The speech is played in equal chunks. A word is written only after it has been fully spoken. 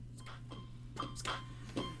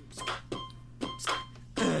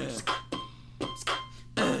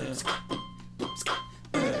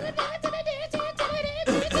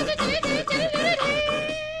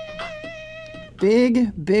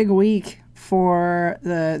Big week for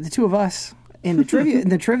the two of us in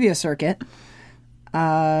the trivia circuit.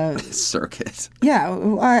 Circuit. Yeah,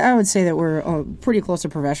 I would say that we're pretty close to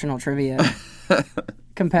professional trivia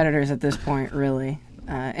competitors at this point, really.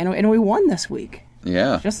 And we won this week.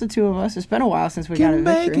 Yeah. Just the two of us. It's been a while since we got a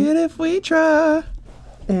victory. Can make it if we try.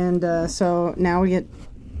 And so now we get,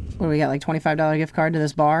 what do we got, like $25 gift card to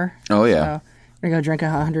this bar? Oh, yeah. So we're going to go drink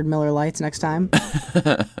 100 Miller Lights next time.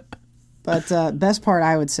 But best part,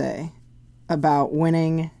 I would say, about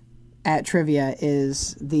winning at trivia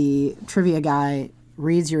is the trivia guy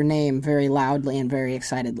reads your name very loudly and very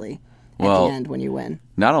excitedly at the end when you win.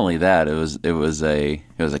 Not only that, it was a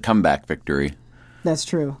comeback victory. That's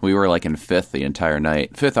true. We were like in fifth the entire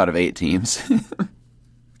night. 5th out of 8 teams.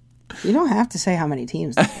 You don't have to say how many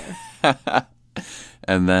teams there were.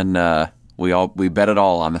 And then we bet it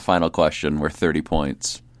all on the final question. We're 30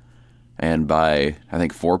 points. And by, I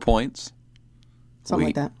think, 4 points, Something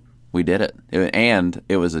like that. We did it. And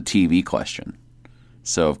it was a TV question.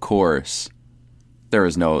 So, of course, there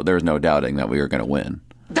was no doubting that we were going to win.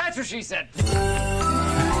 That's what she said.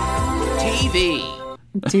 TV.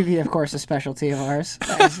 TV, of course, a specialty of ours,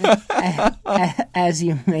 as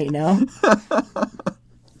you may know.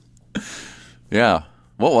 Yeah.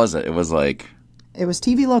 What was it? It was like... It was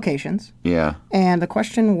TV locations. Yeah. And the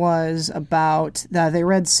question was about, they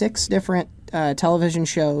read 6 different television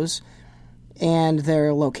shows and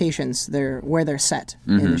their locations, where they're set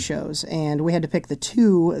in the shows. And we had to pick the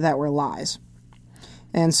 2 that were lies.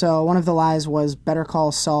 And so one of the lies was Better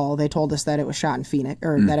Call Saul. They told us that it was shot in Phoenix,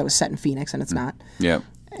 or that it was set in Phoenix, and it's not. Yeah.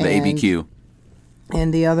 The ABQ.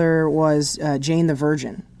 And the other was Jane the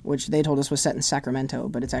Virgin, which they told us was set in Sacramento,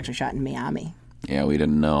 but it's actually shot in Miami. Yeah, we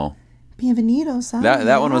didn't know. Bienvenidos.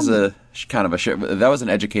 That one was a kind of that was an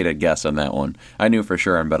educated guess on that one. I knew for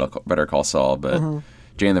sure on Better Call Saul, but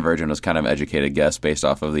Jane the Virgin was kind of an educated guess based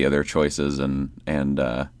off of the other choices and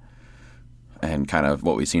kind of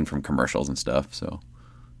what we've seen from commercials and stuff. So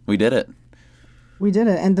we did it. We did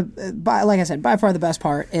it, and like I said, by far the best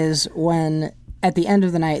part is when at the end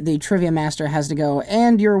of the night the trivia master has to go,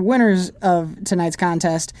 and your winners of tonight's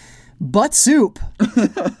contest, Butt Soup,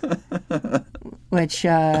 which.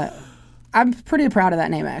 I'm pretty proud of that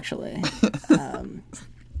name, actually.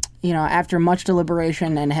 After much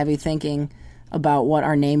deliberation and heavy thinking about what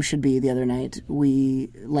our name should be the other night, we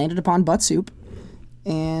landed upon Butt Soup,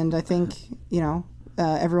 and I think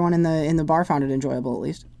everyone in the bar found it enjoyable, at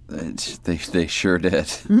least. They sure did.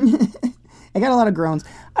 I got a lot of groans.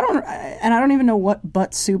 I don't even know what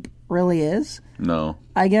Butt Soup really is. No.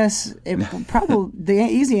 I guess probably the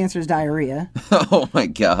easy answer is diarrhea. Oh my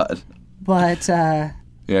God. But.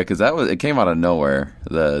 Yeah, because it came out of nowhere,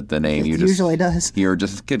 the name. It usually does. You were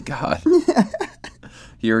just, good God.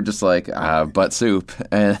 You were just like, Butt Soup.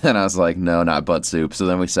 And I was like, no, not Butt Soup. So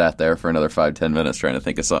then we sat there for another 5-10 minutes trying to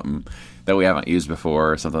think of something that we haven't used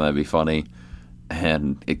before, or something that'd be funny.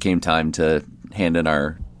 And it came time to hand in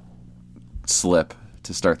our slip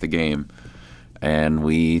to start the game. And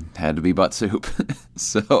we had to be Butt Soup.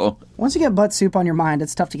 So once you get Butt Soup on your mind,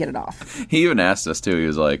 it's tough to get it off. He even asked us, too. He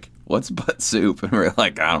was like, what's Butt Soup? And we were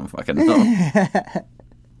like, I don't fucking know. It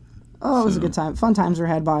was a good time. Fun times were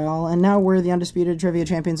had by all. And now we're the undisputed trivia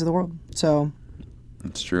champions of the world. So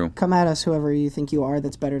that's true. Come at us, whoever you think you are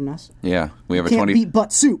that's better than us. Yeah. We have Can't beat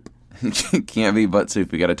Butt Soup. Can't beat Butt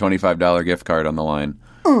Soup. We got a $25 gift card on the line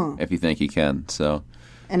if you think you can. So...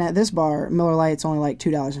 And at this bar, Miller Lite's only like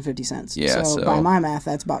 $2.50. Yeah, so by my math,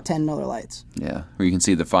 that's about 10 Miller Lites. Yeah, where you can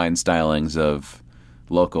see the fine stylings of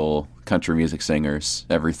local country music singers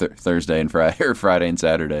every Thursday and Friday, or Friday and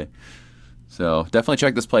Saturday. So definitely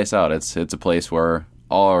check this place out. It's a place where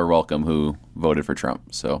all are welcome who voted for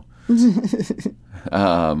Trump. So,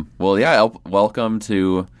 well, yeah, welcome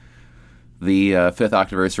to the 5th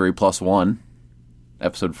Octaversary +1,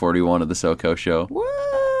 episode 41 of the SoCo Show. Woo!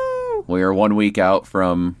 We are 1 week out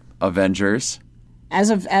from Avengers. As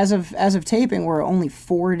of taping, we're only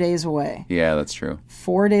 4 days away. Yeah, that's true.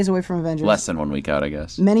 4 days away from Avengers. Less than 1 week out, I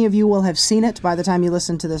guess. Many of you will have seen it by the time you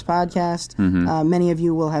listen to this podcast. Mm-hmm. Many of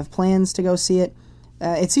you will have plans to go see it.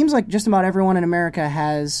 It seems like just about everyone in America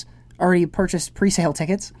has already purchased pre-sale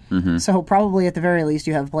tickets. Mm-hmm. So probably at the very least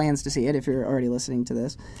you have plans to see it if you're already listening to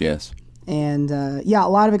this. Yes. And a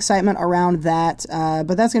lot of excitement around that.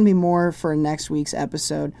 But that's going to be more for next week's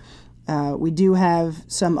episode. We do have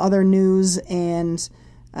some other news and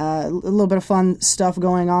A little bit of fun stuff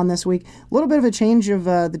going on this week. A little bit of a change of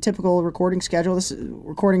the typical recording schedule. This is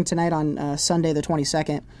recording tonight on Sunday the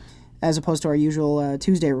 22nd, as opposed to our usual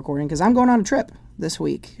Tuesday recording, because I'm going on a trip this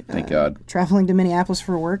week. Thank God. Traveling to Minneapolis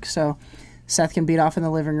for work, so Seth can beat off in the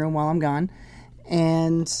living room while I'm gone.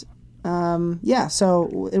 And,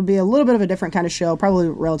 so it'll be a little bit of a different kind of show, probably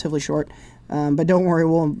relatively short. But don't worry,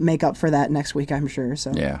 we'll make up for that next week, I'm sure.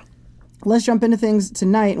 So Yeah. Let's jump into things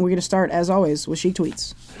tonight, and we're going to start, as always, with Chic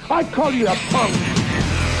Tweets. I call you a punk.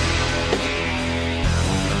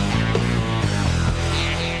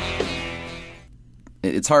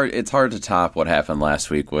 It's hard to top what happened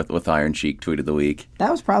last week with Iron Sheik Tweet of the Week.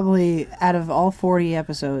 That was probably, out of all 40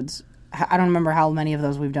 episodes, I don't remember how many of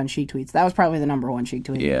those we've done Chic Tweets. That was probably the number one Chic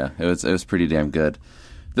Tweet. Yeah, it was pretty damn good.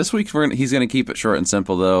 This week he's going to keep it short and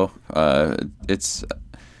simple, though. It's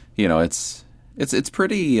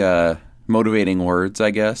pretty motivating words,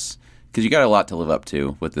 I guess, because you got a lot to live up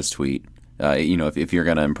to with this tweet. If you're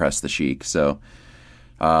going to impress the Sheik. So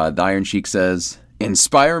the Iron Sheik says,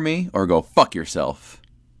 "Inspire me or go fuck yourself."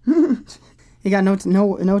 You got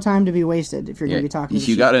no time to be wasted if you're going to be talking to the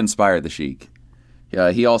You Sheik. got to inspire the Sheik.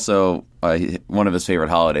 He also one of his favorite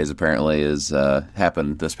holidays apparently is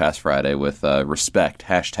happened this past Friday with respect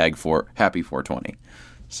hashtag for happy 420.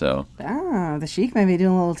 So the Sheik may be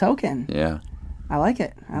doing a little token. yeah, I like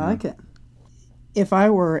it. I like it. If I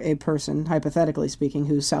were a person, hypothetically speaking,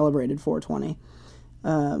 who celebrated 420,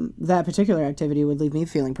 that particular activity would leave me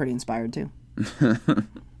feeling pretty inspired too.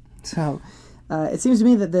 So it seems to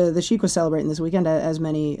me that the Sheik was celebrating this weekend, as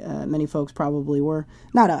many folks probably were.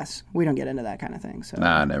 Not us. We don't get into that kind of thing. So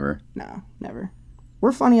nah, never. No, never.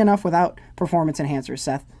 We're funny enough without performance enhancers,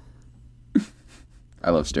 Seth. I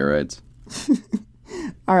love steroids.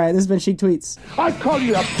 All right, this has been Chic Tweets. I call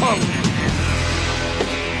you a punk.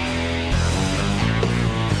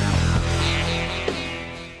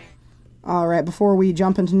 All right, before we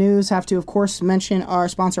jump into news, have to, of course, mention our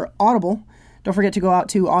sponsor, Audible. Don't forget to go out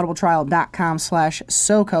to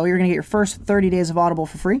audibletrial.com/SoCo. You're going to get your first 30 days of Audible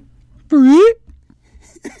for free. Free?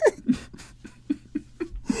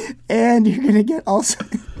 And you're going to get also...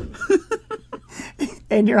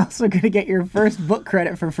 and you're also going to get your first book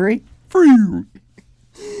credit for free. Free.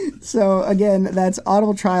 So, again, that's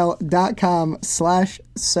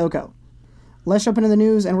audibletrial.com/SoCo. Let's jump into the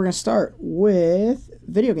news, and we're going to start with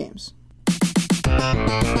video games.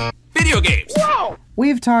 Video games. Whoa!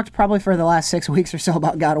 We've talked probably for the last 6 weeks or so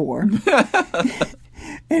about God of War.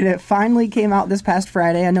 And it finally came out this past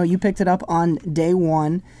Friday. I know you picked it up on day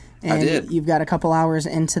one. And I did. You've got a couple hours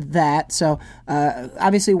into that. So,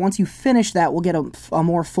 obviously, once you finish that, we'll get a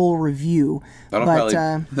more full review.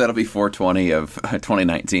 That'll be 420 of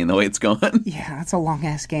 2019, the way it's going. Yeah, that's a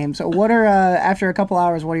long-ass game. So what are, after a couple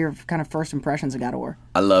hours, what are your kind of first impressions of God of War?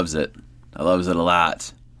 I loves it a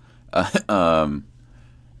lot.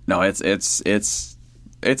 No, it's as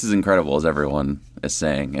incredible as everyone is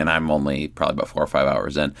saying, and I'm only probably about 4 or 5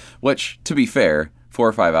 hours in, which, to be fair, 4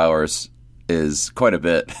 or 5 hours is quite a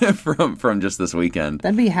bit from just this weekend.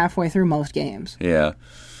 That'd be halfway through most games. Yeah.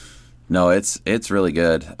 No, it's really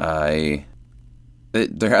good. There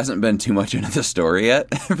hasn't been too much into the story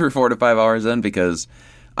yet for 4 to 5 hours in, because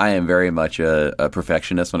I am very much a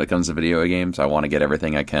perfectionist when it comes to video games. I want to get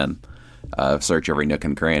everything I can. Search every nook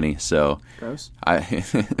and cranny. So Gross.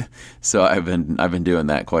 So I've been doing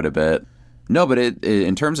that quite a bit. No, but it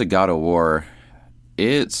in terms of God of War,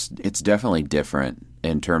 it's definitely different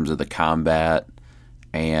in terms of the combat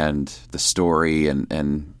and the story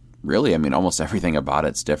and really, I mean, almost everything about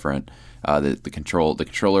it's different. The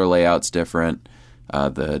controller layout's different.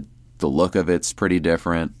 The look of it's pretty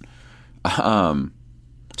different.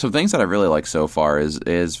 Some things that I really like so far is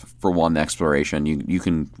for one, the exploration. You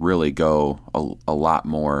can really go a lot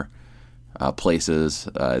more places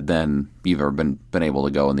than you've ever been able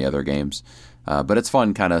to go in the other games. But it's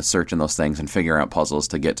fun kind of searching those things and figuring out puzzles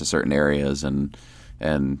to get to certain areas, and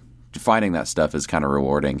finding that stuff is kind of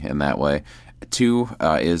rewarding in that way. Two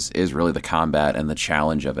is really the combat, and the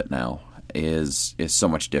challenge of it now is so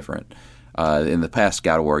much different. In the past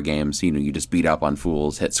God of War games, you just beat up on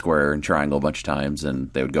fools, hit square and triangle a bunch of times,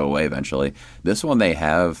 and they would go away eventually. This one, they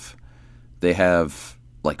have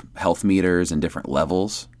like health meters and different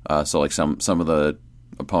levels. So like some of the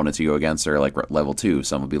opponents you go against are like level 2,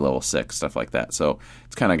 some will be level 6, stuff like that. So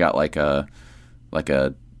it's kind of got like a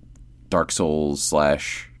Dark Souls /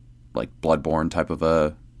 like Bloodborne type of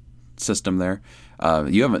a system there.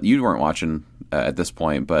 You weren't watching at this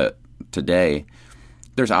point, but today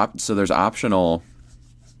there's optional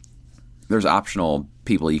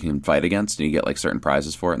people you can fight against, and you get like certain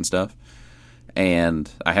prizes for it and stuff. And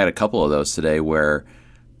I had a couple of those today where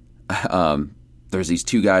there's these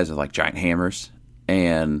two guys with like giant hammers,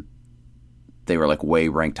 and they were like way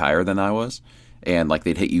ranked higher than I was, and like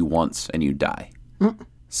they'd hit you once and you'd die.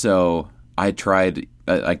 So I tried.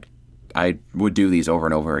 I would do these over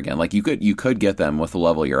and over again. Like you could get them with the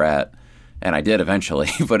level you're at, and I did eventually,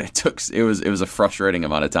 but it was a frustrating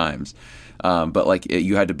amount of times. But like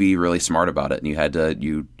you had to be really smart about it, and you had to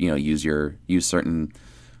use certain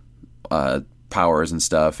powers and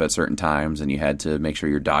stuff at certain times, and you had to make sure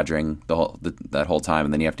you're dodging that whole time,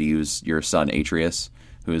 and then you have to use your son Atreus,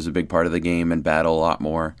 who is a big part of the game, and battle a lot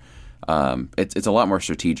more. It's a lot more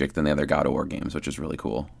strategic than the other God of War games, which is really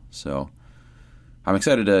cool. So I'm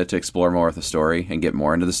excited to explore more of the story and get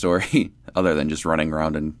more into the story, other than just running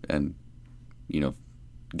around and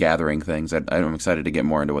gathering things. I'm excited to get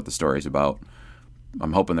more into what the story's about.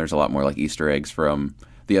 I'm hoping there's a lot more like Easter eggs from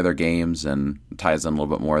the other games and ties in a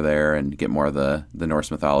little bit more there and get more of the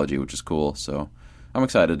Norse mythology, which is cool. So I'm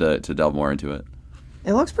excited to delve more into it.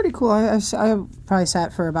 It looks pretty cool. I probably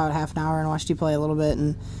sat for about half an hour and watched you play a little bit,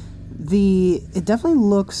 and it definitely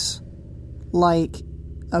looks like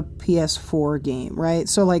a PS4 game, right?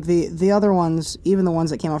 So like the other ones, even the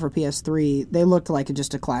ones that came out for PS3, they looked like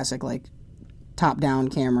just a classic like top-down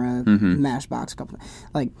camera mash box couple.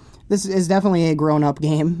 Like this is definitely a grown-up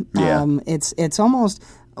game. Yeah. It's almost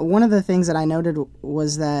one of the things that I noted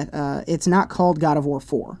was that it's not called God of War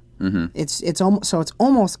 4. It's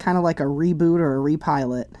almost kind of like a reboot or a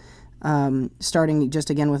repilot, starting just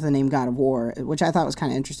again with the name God of War, which I thought was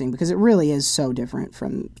kind of interesting because it really is so different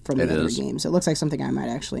from the other games. It looks like something I might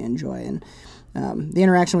actually enjoy, and the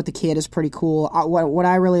interaction with the kid is pretty cool. What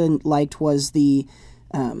I really liked was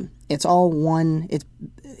it's all one.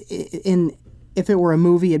 If it were a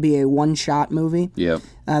movie, it'd be a one-shot movie. Yep.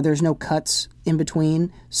 There's no cuts in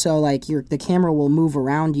between, so like the camera will move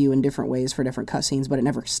around you in different ways for different cutscenes, but it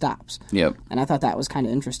never stops. Yep. And I thought that was kind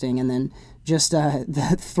of interesting. And then just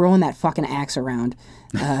throwing that fucking axe around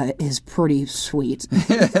is pretty sweet.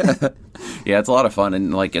 Yeah, it's a lot of fun,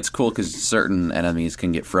 and like it's cool because certain enemies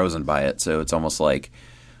can get frozen by it, so it's almost like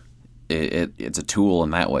it's a tool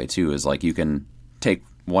in that way too. Is like you can take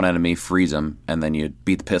one enemy, freeze him, and then you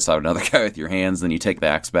beat the piss out of another guy with your hands. Then you take the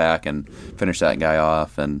axe back and finish that guy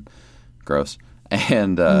off. And gross.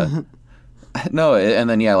 And no, and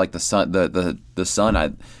then yeah, like the son. The son.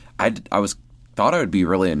 I thought I would be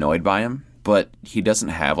really annoyed by him, but he doesn't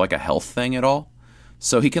have like a health thing at all,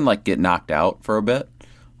 so he can like get knocked out for a bit.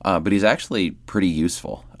 But he's actually pretty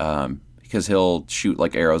useful because he'll shoot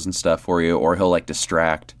like arrows and stuff for you, or he'll like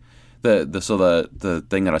distract the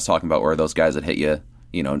thing that I was talking about, where those guys that hit you,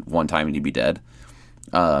 one time and you'd be dead.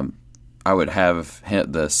 I would have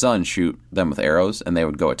the son shoot them with arrows, and they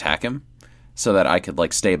would go attack him, so that I could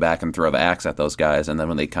like stay back and throw the axe at those guys, and then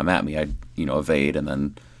when they come at me, I'd evade, and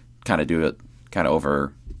then kind of do it kind of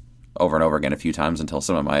over and over again a few times until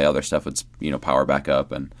some of my other stuff would power back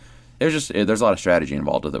up, and there's a lot of strategy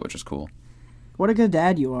involved with it, which is cool. What a good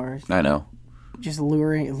dad you are. I know. Just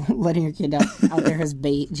letting your kid out there as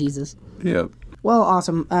bait. Jesus. Yep. Well,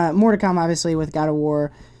 awesome. More to come, obviously, with God of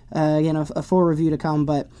War. A full review to come,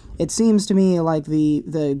 but it seems to me like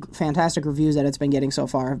the fantastic reviews that it's been getting so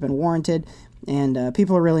far have been warranted, and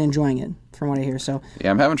people are really enjoying it, from what I hear. So yeah,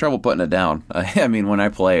 I'm having trouble putting it down. I mean, when I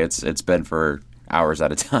play, it's been for hours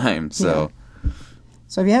at a time. So. Yeah.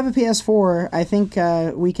 So if you have a PS4, I think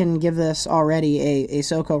we can give this already a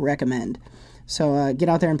SoCo recommend. So get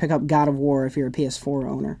out there and pick up God of War if you're a PS4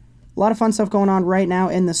 owner. A lot of fun stuff going on right now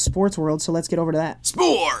in the sports world, so let's get over to that.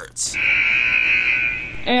 Sports!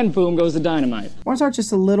 And boom goes the dynamite. I want to talk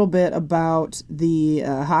just a little bit about the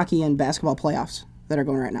hockey and basketball playoffs that are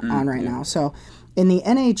going on right now. So in the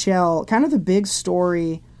NHL, kind of the big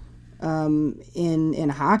story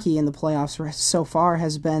in hockey in the playoffs so far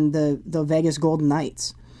has been the Vegas Golden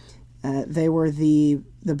Knights. They were the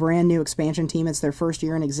brand new expansion team. It's their first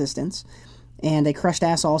year in existence. And they crushed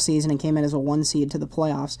ass all season and came in as a 1 seed to the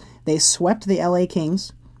playoffs. They swept the LA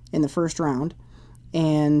Kings in the first round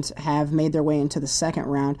and have made their way into the second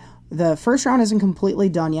round. The first round isn't completely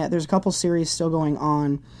done yet. There's a couple series still going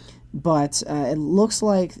on, but it looks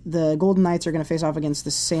like the Golden Knights are going to face off against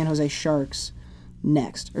the San Jose Sharks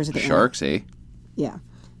next. Or is it the Sharks, eh? Yeah.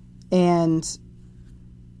 And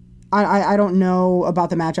I don't know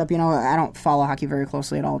about the matchup. I don't follow hockey very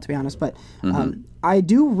closely at all, to be honest. But I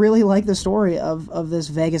do really like the story of this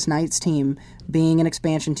Vegas Knights team being an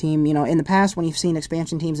expansion team. In the past, when you've seen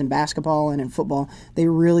expansion teams in basketball and in football, they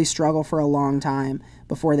really struggle for a long time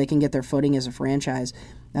before they can get their footing as a franchise.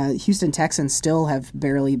 Houston Texans still have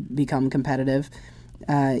barely become competitive.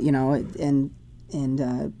 In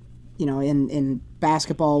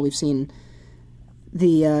basketball, we've seen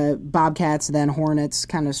The Bobcats, then Hornets,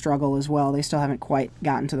 kind of struggle as well. They still haven't quite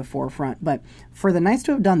gotten to the forefront. But for the Knights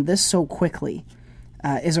to have done this so quickly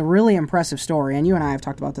is a really impressive story. And you and I have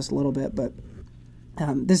talked about this a little bit, but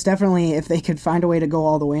this definitely, if they could find a way to go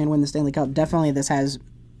all the way and win the Stanley Cup, definitely this has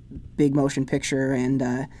big motion picture and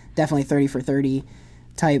definitely 30 for 30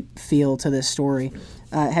 type feel to this story.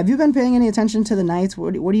 Have you been paying any attention to the Knights?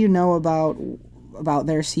 What do you know about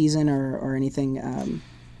their season or anything?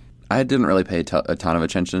 I didn't really pay a ton of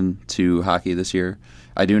attention to hockey this year.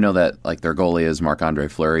 I do know that like their goalie is Marc-Andre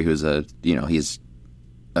Fleury, who's he's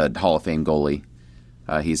a Hall of Fame goalie.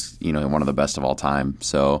 He's one of the best of all time.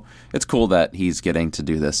 So it's cool that he's getting to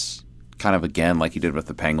do this kind of again, like he did with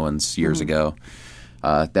the Penguins years ago.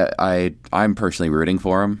 That I'm personally rooting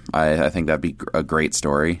for him. I think that'd be a great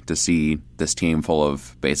story to see this team full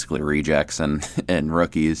of basically rejects and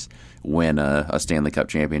rookies win a Stanley Cup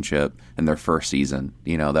championship in their first season.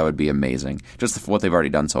 That would be amazing. Just what they've already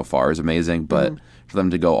done so far is amazing, but for them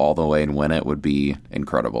to go all the way and win it would be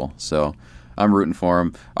incredible. So I'm rooting for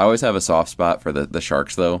them. I always have a soft spot for the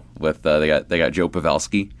Sharks, though. With they got Joe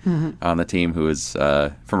Pavelski on the team, who is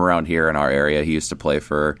from around here in our area. He used to play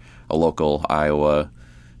for a local Iowa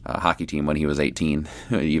hockey team when he was 18,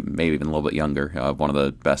 maybe even a little bit younger. One of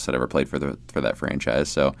the best that ever played for that franchise.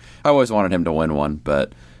 So I always wanted him to win one,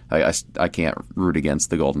 but I can't root against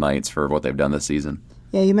the Golden Knights for what they've done this season.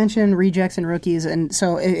 Yeah, you mentioned rejects and rookies, and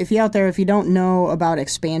so if you out there, if you don't know about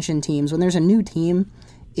expansion teams, when there's a new team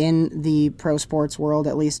in the pro sports world,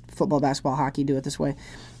 at least football, basketball, hockey do it this way,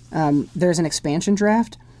 there's an expansion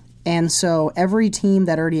draft, and so every team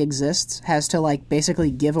that already exists has to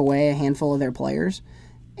basically give away a handful of their players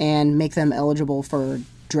and make them eligible for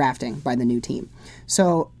drafting by the new team.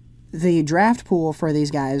 So the draft pool for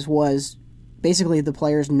these guys was basically the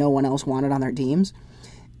players no one else wanted on their teams.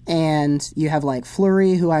 And you have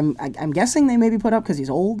Fleury, who I'm guessing they maybe put up because he's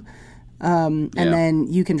old. And then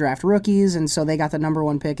you can draft rookies, and so they got the number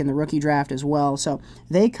 1 pick in the rookie draft as well. So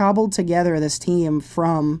they cobbled together this team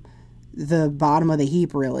from the bottom of the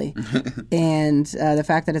heap, really. And the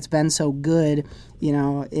fact that it's been so good,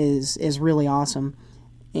 is really awesome.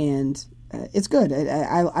 And it's good.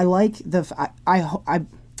 I like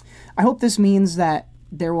I hope this means that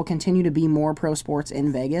there will continue to be more pro sports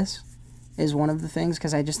in Vegas is one of the things,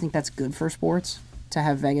 because I just think that's good for sports to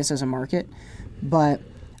have Vegas as a market. But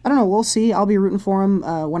I don't know. We'll see. I'll be rooting for them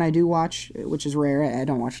when I do watch, which is rare. I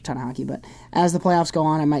don't watch a ton of hockey, but as the playoffs go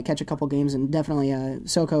on, I might catch a couple games, and definitely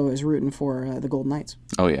Soko is rooting for the Golden Knights.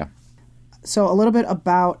 Oh, yeah. So a little bit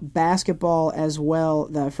about basketball as well.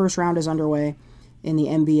 The first round is underway in the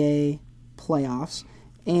NBA playoffs,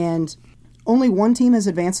 and only one team has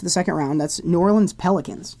advanced to the second round. That's New Orleans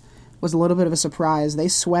Pelicans. Was a little bit of a surprise. They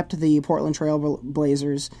swept the Portland Trail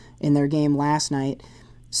Blazers in their game last night.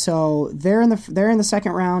 So they're in the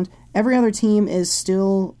second round. Every other team is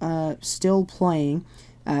still playing.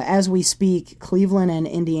 As we speak, Cleveland and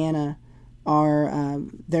Indiana are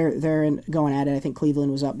they're going at it. I think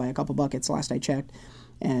Cleveland was up by a couple buckets last I checked.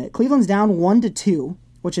 Cleveland's down 1-2,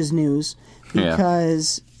 which is news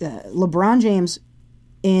because LeBron James,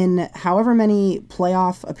 in however many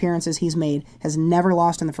playoff appearances he's made, has never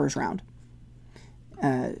lost in the first round.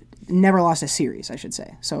 Never lost a series, I should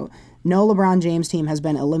say. So no LeBron James team has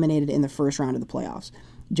been eliminated in the first round of the playoffs.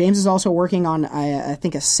 James is also working on, I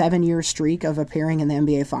think, a 7-year streak of appearing in the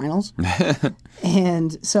NBA Finals.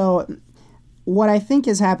 And so what I think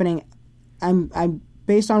is happening, I'm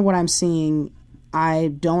based on what I'm seeing,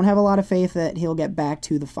 I don't have a lot of faith that he'll get back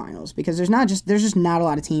to the finals because there's just not a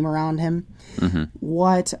lot of team around him. Mm-hmm.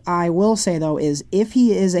 What I will say, though, is if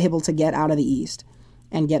he is able to get out of the East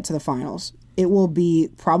and get to the finals, it will be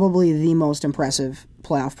probably the most impressive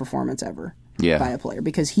playoff performance ever by a player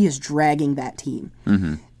because he is dragging that team.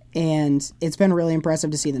 Mm-hmm. And it's been really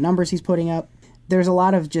impressive to see the numbers he's putting up. There's a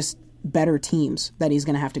lot of just better teams that he's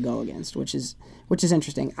going to have to go against, which is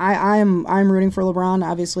interesting. I'm rooting for LeBron,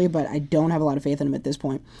 obviously, but I don't have a lot of faith in him at this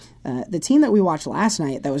point. The team that we watched last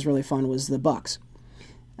night that was really fun was the Bucks.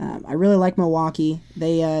 I really like Milwaukee.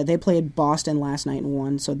 They played Boston last night and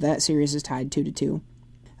won, so that series is tied 2-2.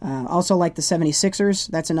 Also like the 76ers.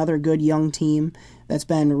 That's another good young team that's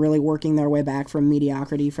been really working their way back from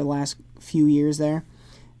mediocrity for the last few years there.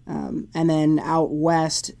 And then out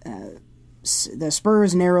west, the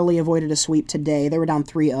Spurs narrowly avoided a sweep today. They were down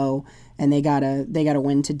 3-0, and they got a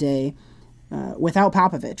win today without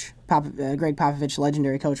Popovich. Greg Popovich,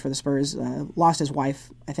 legendary coach for the Spurs, lost his wife,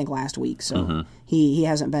 I think, last week, so he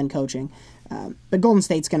hasn't been coaching. But Golden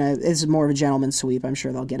State's is more of a gentleman's sweep. I'm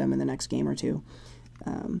sure they'll get him in the next game or two.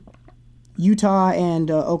 Utah and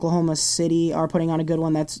Oklahoma City are putting on a good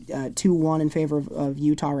one. That's 2-1 in favor of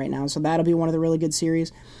Utah right now. So that'll be one of the really good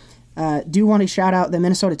series. Do want to shout out the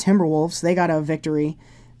Minnesota Timberwolves. They got a victory,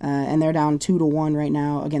 and they're down 2-1 right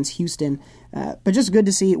now against Houston. But just good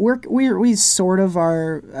to see. We sort of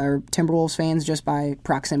are Timberwolves fans just by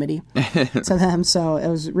proximity to them. So it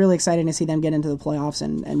was really exciting to see them get into the playoffs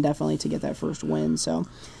and definitely to get that first win. So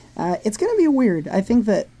it's going to be weird. I think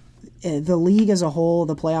that the league as a whole,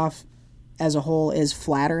 the playoff as a whole, is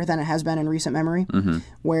flatter than it has been in recent memory,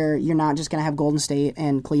 where you're not just going to have Golden State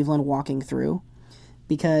and Cleveland walking through,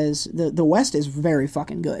 because the West is very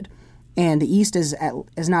fucking good. And the East is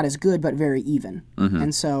not as good, but very even.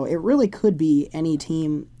 And so it really could be any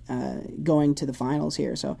team going to the finals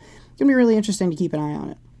here. So it's going to be really interesting to keep an eye on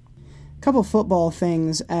it. A couple football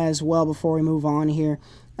things as well before we move on here.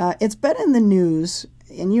 It's been in the news,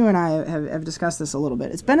 and you and I have discussed this a little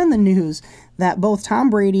bit. It's been in the news that both Tom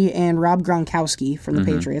Brady and Rob Gronkowski from the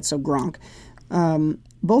Patriots, so Gronk,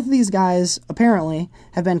 both of these guys apparently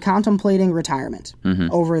have been contemplating retirement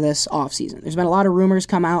over this offseason. There's been a lot of rumors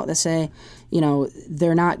come out that say,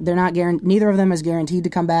 they're not neither of them is guaranteed to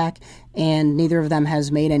come back, and neither of them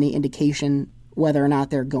has made any indication whether or not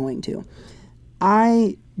they're going to.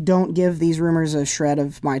 I don't give these rumors a shred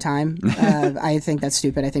of my time. I think that's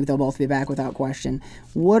stupid. I think they'll both be back without question.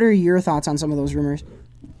 What are your thoughts on some of those rumors?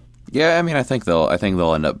 Yeah, I mean, I think they'll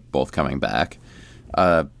end up both coming back.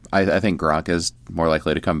 I think Gronk is more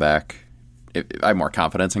likely to come back. I have more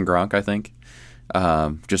confidence in Gronk, I think,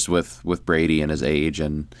 just with Brady and his age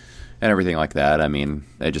and everything like that. I mean,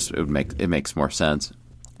 it makes more sense.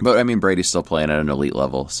 But I mean, Brady's still playing at an elite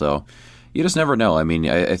level, so you just never know. I mean,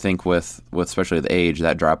 I think with especially the age,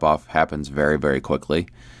 that drop off happens very, very quickly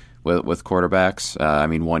with quarterbacks. I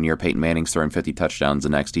mean, 1 year Peyton Manning's throwing 50 touchdowns, the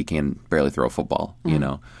next he can barely throw a football.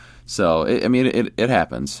 So, it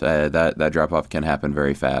happens. That drop-off can happen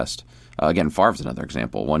very fast. Again, Favre's another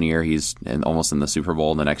example. 1 year, he's almost in the Super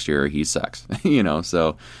Bowl, and the next year, he sucks.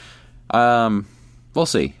 So we'll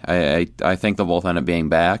see. I think they'll both end up being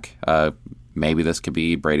back. Maybe this could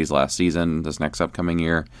be Brady's last season, this next upcoming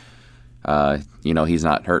year. He's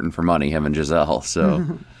not hurting for money, him and Giselle.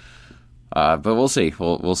 So, but we'll see.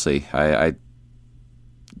 We'll see. It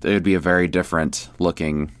would be a very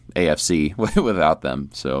different-looking AFC without them.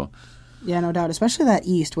 So, yeah, no doubt. Especially that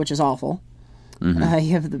East, which is awful. You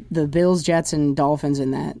have the Bills, Jets, and Dolphins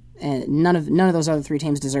in that, and none of those other three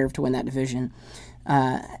teams deserve to win that division.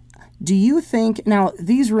 Do you think now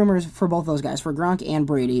these rumors for both those guys, for Gronk and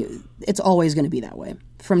Brady, it's always going to be that way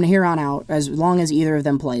from here on out? As long as either of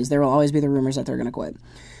them plays, there will always be the rumors that they're going to quit.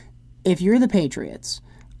 If you're the Patriots,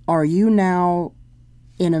 are you now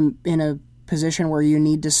in a position where you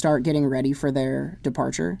need to start getting ready for their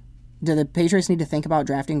departure? Do the Patriots need to think about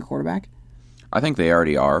drafting a quarterback? I think they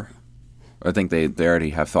already are. I think they already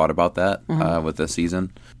have thought about that with this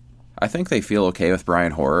season. I think they feel okay with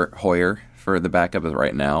Brian Hoyer for the backup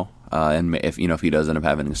right now. And if he does end up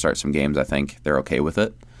having to start some games, I think they're okay with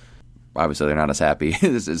it. Obviously, they're not as happy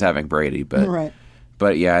as having Brady, but right.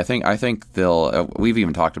 But yeah, I think they'll. We've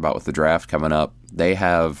even talked about with the draft coming up. They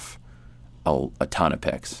have a ton of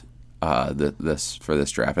picks. For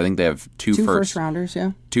this draft, I think they have two first rounders,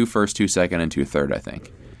 yeah, 2 first, 2 second, and 2 third. I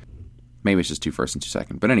think maybe it's just 2 first and 2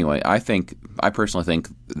 second. But anyway, I personally think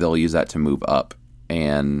they'll use that to move up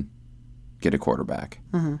and get a quarterback.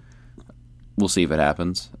 We'll see if it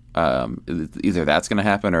happens. Either that's going to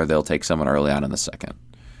happen, or they'll take someone early on in the second.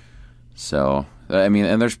 So I mean,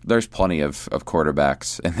 and there's plenty of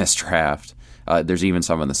quarterbacks in this draft. There's even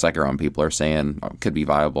some in the second round people are saying could be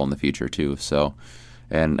viable in the future too. So.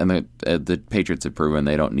 And the Patriots have proven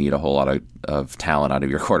they don't need a whole lot of talent out of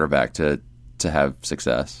your quarterback to have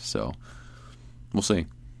success. So we'll see.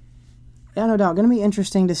 Yeah, no doubt. Going to be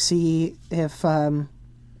interesting to see if,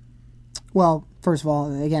 well, first of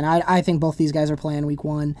all, again, I think both these guys are playing week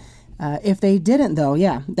 1. If they didn't, though,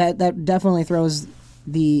 yeah, that definitely throws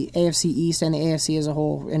the AFC East and the AFC as a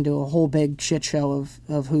whole into a whole big shit show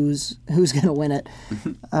of who's going to win it.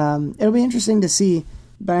 It'll be interesting to see,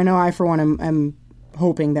 but I know I, for one, am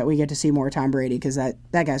hoping that we get to see more Tom Brady, because that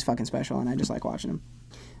guy's fucking special, and I just like watching him.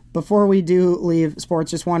 Before we do leave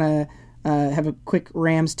sports, just want to have a quick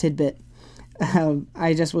Rams tidbit.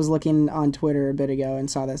 I just was looking on Twitter a bit ago and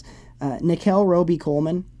saw this. Nickel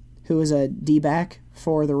Roby-Coleman, who is a D-back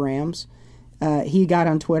for the Rams, he got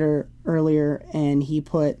on Twitter earlier and he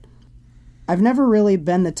put, "I've never really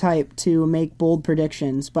been the type to make bold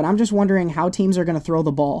predictions, but I'm just wondering how teams are going to throw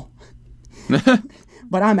the ball."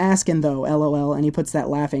 But I'm asking, though, LOL, and he puts that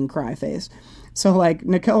laughing cry face. So, like,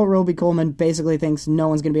 Nickel Roby-Coleman basically thinks no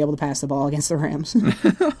one's going to be able to pass the ball against the Rams.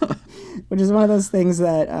 Which is one of those things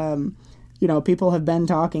that people have been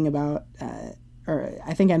talking about, or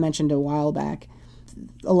I think I mentioned a while back,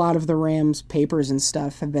 a lot of the Rams papers and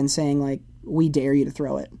stuff have been saying, like, we dare you to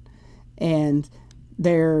throw it. And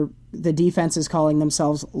the defense is calling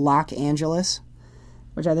themselves Los Angeles,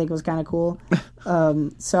 which I think was kind of cool.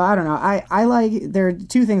 So I don't know. I like, there are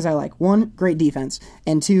two things I like. One, great defense.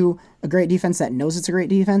 And two, a great defense that knows it's a great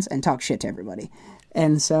defense and talks shit to everybody.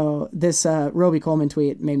 And so this Roby Coleman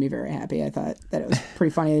tweet made me very happy. I thought that it was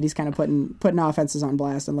pretty funny that he's kind of putting offenses on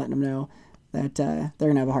blast and letting them know that they're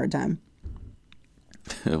going to have a hard time.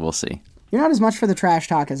 We'll see. You're not as much for the trash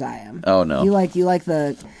talk as I am. Oh, no. You like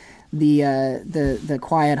the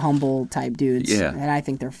quiet, humble type dudes. Yeah. And I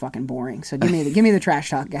think they're fucking boring. So give me the trash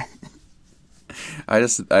talk guy. I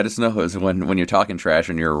just know it's when you're talking trash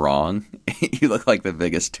and you're wrong, you look like the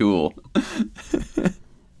biggest tool.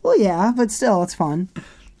 Well, yeah, but still, it's fun.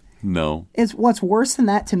 No. It's what's worse than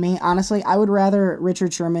that to me, honestly. I would rather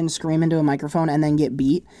Richard Sherman scream into a microphone and then get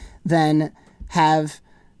beat than have,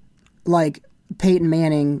 like, Peyton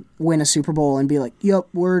Manning win a Super Bowl and be like, yep,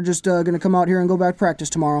 we're just going to come out here and go back to practice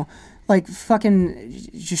tomorrow. Like, fucking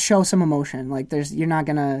just show some emotion. Like, you're not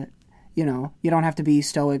going to, you don't have to be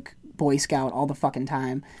stoic Boy Scout all the fucking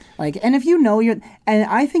time. Like, and if and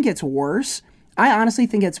I think it's worse. I honestly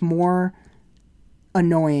think it's more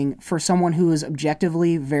annoying for someone who is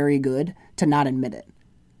objectively very good to not admit it.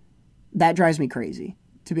 That drives me crazy.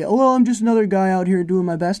 To be, I'm just another guy out here doing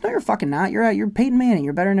my best. No, you're fucking not. You're Peyton Manning.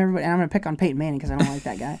 You're better than everybody. And I'm going to pick on Peyton Manning because I don't like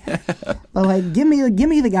that guy. But, like, give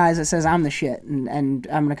me the guys that says I'm the shit and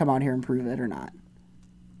I'm going to come out here and prove it or not.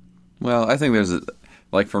 Well, I think there's,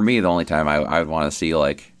 for me, the only time I would want to see,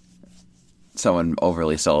 like, someone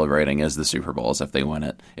overly celebrating is the Super Bowls if they win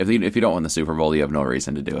it. If you don't win the Super Bowl, you have no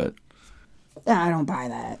reason to do it. Yeah, I don't buy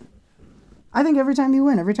that. I think every time you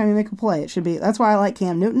win, every time you make a play, it should be. That's why I like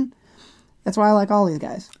Cam Newton. That's why I like all these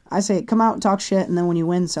guys. I say, come out and talk shit, and then when you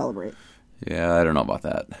win, celebrate. Yeah, I don't know about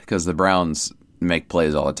that. Because the Browns make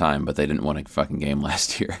plays all the time, but they didn't win a fucking game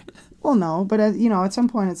last year. Well, no, but, at some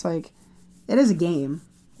point, it's like, it is a game,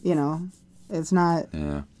 It's not,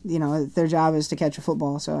 their job is to catch a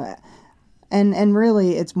football, so... And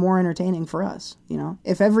really, it's more entertaining for us,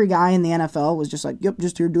 If every guy in the NFL was just like, yep,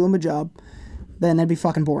 just here doing my job, then that'd be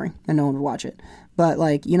fucking boring, and no one would watch it. But,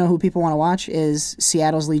 like, who people want to watch is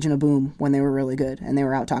Seattle's Legion of Boom when they were really good, and they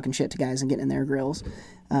were out talking shit to guys and getting in their grills.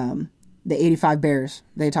 The 85 Bears,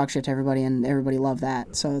 they talk shit to everybody, and everybody loved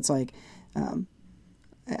that. So it's like,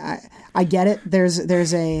 I get it. There's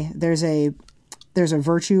a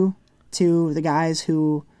virtue to the guys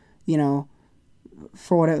who,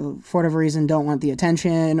 for whatever reason, don't want the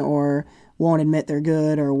attention or won't admit they're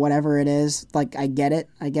good or whatever it is. Like, I get it.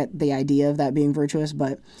 I get the idea of that being virtuous,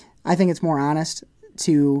 but I think it's more honest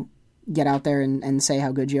to get out there and say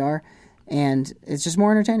how good you are, and it's just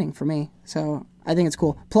more entertaining for me. So I think it's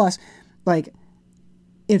cool. Plus, like,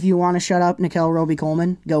 if you want to shut up Nickel Roby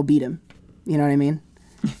Coleman, go beat him. You know what I mean?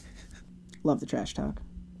 Love the trash talk.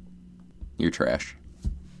 You're trash.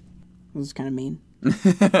 It was kind of mean.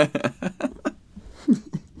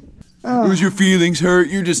 Who's your feelings hurt?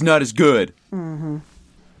 You're just not as good. Mm-hmm.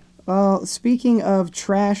 Well, speaking of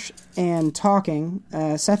trash and talking,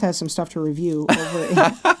 Seth has some stuff to review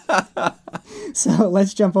over. So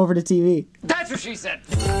let's jump over to TV. That's what she said.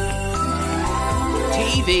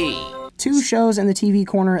 TV. 2 shows in the TV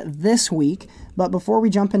corner this week, but before we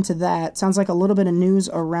jump into that, sounds like a little bit of news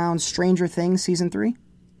around Stranger Things Season 3.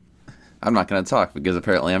 I'm not going to talk because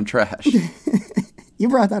apparently I'm trash. You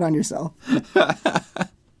brought that on yourself.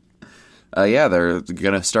 Yeah, they're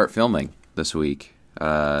going to start filming this week.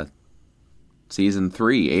 Season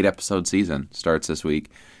 3, 8-episode season, starts this week.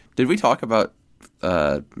 Did we talk about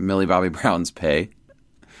Millie Bobby Brown's pay?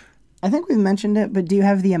 I think we've mentioned it, but do you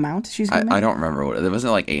have the amount she's going to make? I don't remember what it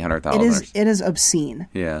wasn't like $800,000. It is obscene.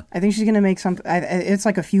 Yeah. I think she's going to make it's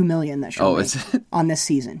like a few million that she'll make is it? On this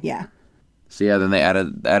season. Yeah. So yeah, then they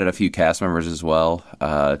added a few cast members as well.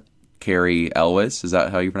 Carrie Elwes, is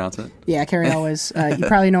that how you pronounce it? Yeah, Carrie Elwes. You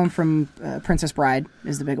probably know him from Princess Bride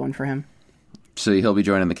is the big one for him. So he'll be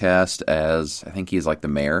joining the cast as, I think he's like the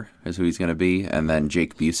mayor is who he's going to be. And then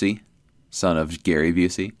Jake Busey, son of Gary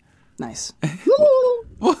Busey. Nice.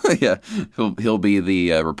 Well, yeah, he'll be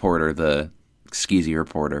the reporter, the skeezy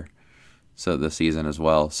reporter. So this season as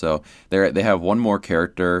well. So they have one more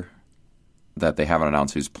character that they haven't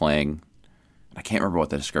announced who's playing. I can't remember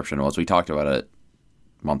what the description was. We talked about it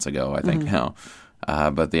months ago, I think now.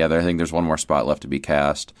 But I think there's one more spot left to be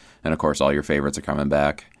cast. And of course, all your favorites are coming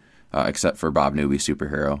back. Except for Bob Newby,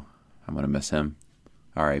 superhero. I'm going to miss him.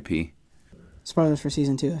 R.I.P. Spoilers for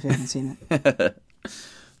season 2 if you haven't seen it.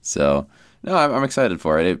 So, no, I'm excited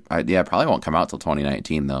for it. I probably won't come out till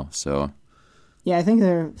 2019 though. So, Yeah, I think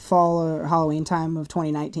their fall or Halloween time of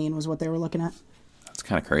 2019 was what they were looking at. That's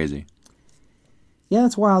kind of crazy. Yeah,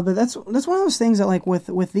 that's wild, but that's one of those things that, like,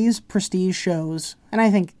 with these prestige shows, and I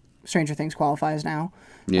think Stranger Things qualifies now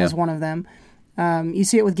as one of them. You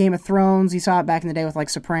see it with Game of Thrones. You saw it back in the day with, like,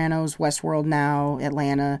 Sopranos, Westworld now,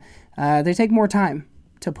 Atlanta. They take more time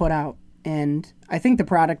to put out, and I think the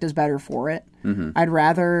product is better for it. Mm-hmm. I'd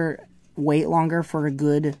rather wait longer for a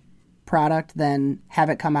good product than have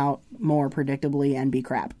it come out more predictably and be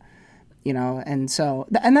crap.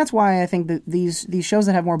 And that's why I think that these shows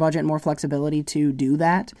that have more budget and more flexibility to do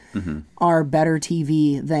that are better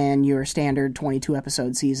TV than your standard 22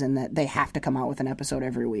 episode season that they have to come out with an episode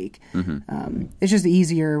every week. It's just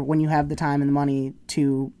easier when you have the time and the money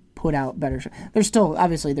to put out better shows. There's still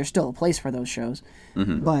a place for those shows,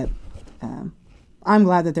 but I'm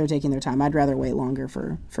glad that they're taking their time. I'd rather wait longer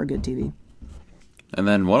for good TV. And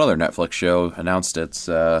then one other Netflix show announced its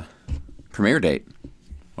premiere date.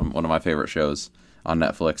 One of my favorite shows on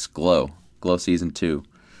Netflix, Glow Season 2,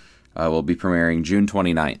 will be premiering June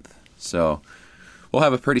 29th. So we'll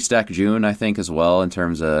have a pretty stacked June, I think, as well, in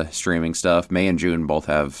terms of streaming stuff. May and June both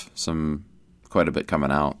have quite a bit coming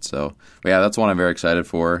out. So, yeah, that's one I'm very excited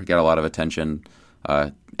for. Got a lot of attention,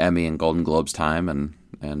 Emmy and Golden Globes time,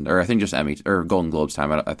 or I think just Emmy, or Golden Globes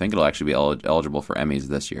time. I think it'll actually be eligible for Emmys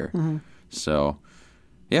this year. So...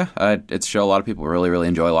 yeah, it's a show a lot of people really, really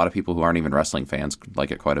enjoy. A lot of people who aren't even wrestling fans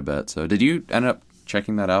like it quite a bit. So did you end up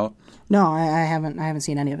checking that out? No, I haven't. I haven't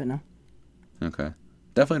seen any of it, no. Okay.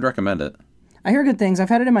 Definitely recommend it. I hear good things. I've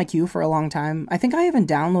had it in my queue for a long time. I think I even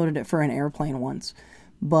downloaded it for an airplane once,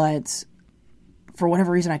 but for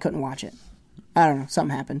whatever reason I couldn't watch it. I don't know.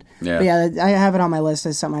 Something happened. Yeah. But yeah, I have it on my list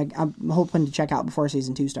as something I'm hoping to check out before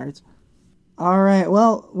Season 2 starts. All right,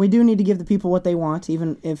 well, we do need to give the people what they want,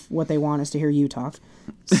 even if what they want is to hear you talk.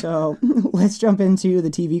 So let's jump into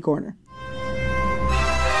the TV corner.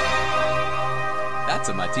 That's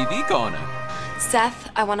in my TV corner.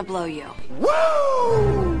 Seth, I want to blow you.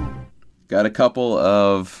 Woo! Got a couple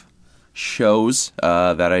of shows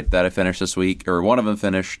that I finished this week, or one of them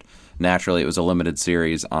finished. Naturally, it was a limited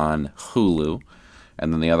series on Hulu,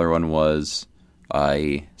 and then the other one was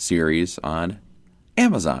a series on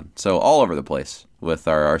Amazon. So all over the place with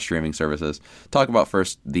our streaming services. Talk about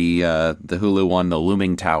first the Hulu one, The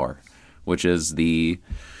Looming Tower, which is the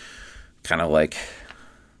kind of like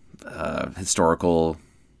historical,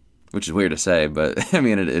 which is weird to say, but I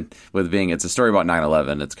mean, it's a story about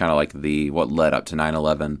 9/11. It's kind of like what led up to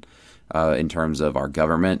 9/11 in terms of our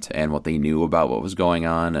government and what they knew about what was going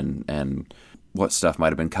on and what stuff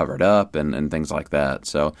might have been covered up and things like that.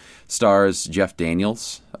 So stars Jeff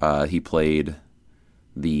Daniels. He played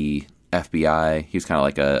the FBI. He was kind of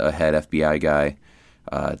like a head FBI guy.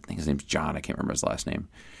 I think his name's John. I can't remember his last name.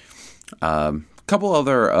 A couple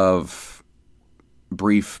other of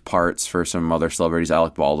brief parts for some other celebrities.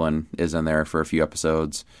 Alec Baldwin is in there for a few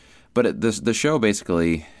episodes. But the show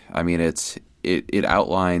basically, I mean, it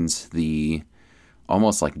outlines the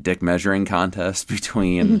almost like dick measuring contest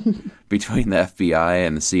between the FBI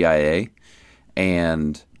and the CIA.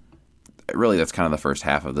 And really, that's kind of the first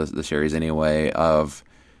half of the series anyway, of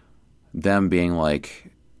them being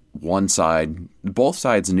like one side, both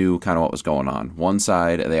sides knew kind of what was going on. One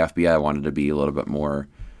side, the FBI wanted to be a little bit more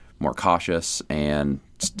cautious and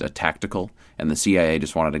tactical, and the CIA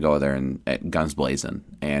just wanted to go there and guns blazing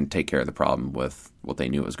and take care of the problem with what they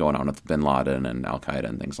knew was going on with Bin Laden and Al Qaeda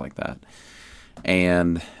and things like that.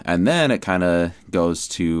 And then it kind of goes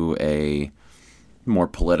to a more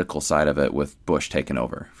political side of it with Bush taking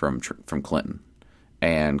over from Clinton,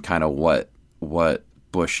 and kind of what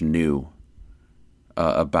Bush knew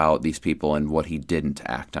about these people and what he didn't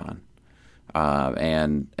act on,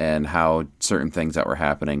 and how certain things that were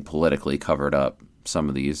happening politically covered up some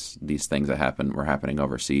of these things that were happening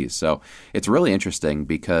overseas. So it's really interesting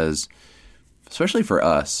because, especially for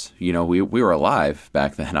us, we were alive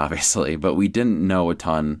back then, obviously, but we didn't know a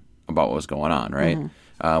ton about what was going on, right?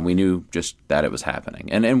 Mm-hmm. We knew just that it was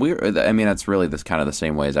happening. And that's really this kind of the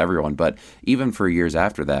same way as everyone. But even for years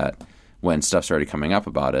after that, when stuff started coming out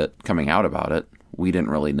about it, we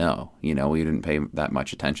didn't really know. We didn't pay that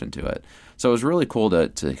much attention to it. So it was really cool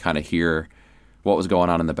to kind of hear what was going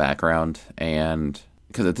on in the background. And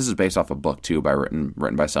because this is based off a book, too,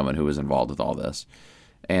 written by someone who was involved with all this.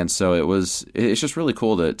 And so it's just really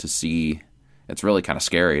cool to see. It's really kind of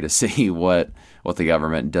scary to see what the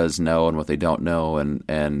government does know and what they don't know,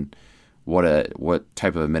 and what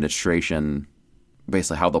type of administration,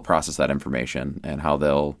 basically how they'll process that information and how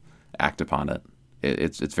they'll act upon it.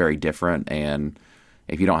 It's very different, and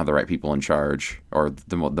if you don't have the right people in charge or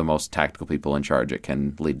the most tactical people in charge, it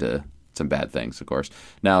can lead to some bad things, of course.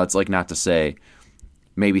 Now, it's like not to say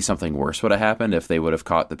maybe something worse would have happened if they would have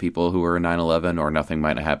caught the people who were in 9/11, or nothing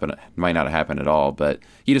might not have happened at all. But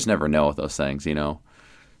you just never know with those things, you know.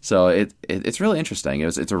 So it's really interesting.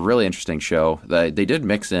 It's a really interesting show. They did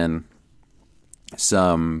mix in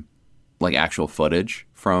some like actual footage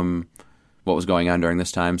from what was going on during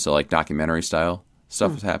this time. So like documentary style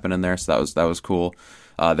stuff was happening there. So that was cool.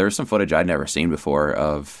 There was some footage I'd never seen before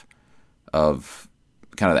of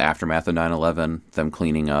kind of the aftermath of 9/11, them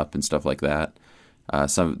cleaning up and stuff like that.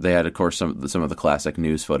 They had, of course, some of the classic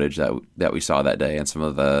news footage that we saw that day, and some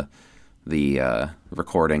of the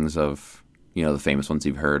recordings of, you know, the famous ones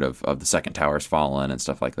you've heard of the second tower's fallen and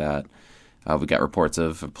stuff like that. We got reports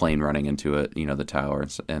of a plane running into it, you know, the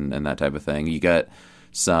towers and that type of thing. You get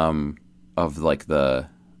some of like the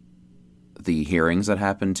hearings that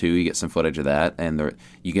happened too. You get some footage of that, and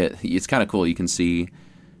it's kind of cool. You can see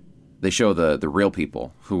they show the real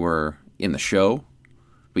people who were in the show,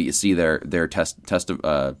 but you see their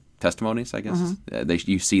testimonies, I guess.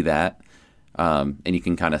 You see that, and you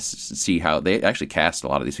can kind of see how they actually cast a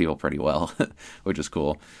lot of these people pretty well, which is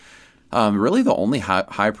cool. Really, the only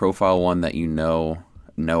high profile one that you know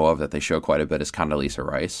of that they show quite a bit is Condoleezza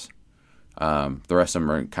Rice. The rest of them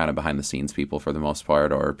are kind of behind the scenes people for the most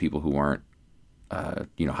part, or people who weren't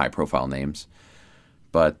high profile names.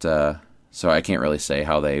 But so I can't really say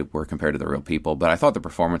how they were compared to the real people, but I thought the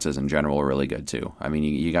performances in general were really good too. I mean,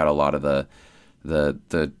 you got a lot of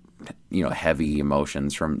the heavy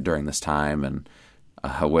emotions from during this time, and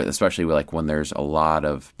especially like when there's a lot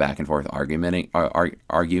of back and forth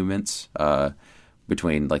arguments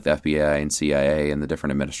between like the FBI and CIA and the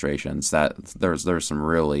different administrations. That there's some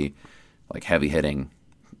really like heavy hitting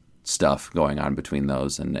stuff going on between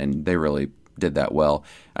those, and they really did that well.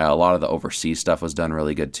 A lot of the overseas stuff was done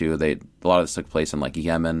really good too. A lot of this took place in like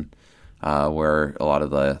Yemen, where a lot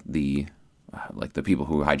of the people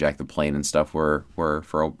who hijacked the plane and stuff were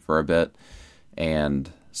for a bit,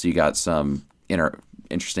 and so you got some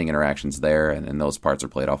interesting interactions there, and those parts are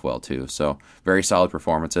played off well too. So very solid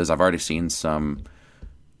performances. I've already seen some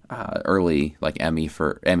early like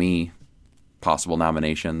Emmy possible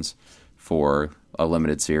nominations for a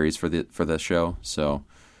limited series for the show. So.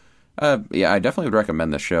 I definitely would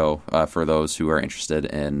recommend the show for those who are interested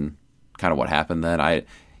in kind of what happened then.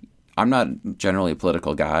 I'm not generally a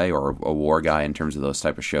political guy or a war guy in terms of those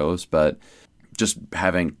type of shows, but just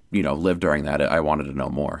having, lived during that, I wanted to know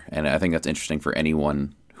more. And I think that's interesting for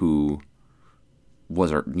anyone who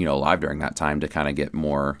was, alive during that time to kind of get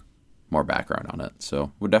more background on it.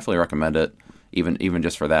 So would definitely recommend it, even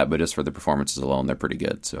just for that, but just for the performances alone, they're pretty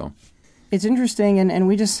good. So it's interesting, and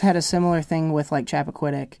we just had a similar thing with like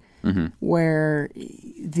Chappaquiddick. Mm-hmm. Where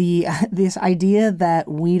this idea that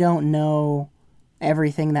we don't know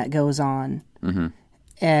everything that goes on, mm-hmm.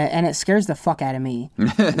 And it scares the fuck out of me.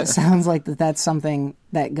 It sounds like that's something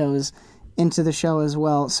that goes into the show as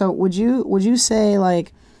well. So would you say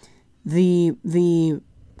like the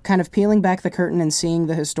kind of peeling back the curtain and seeing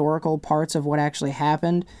the historical parts of what actually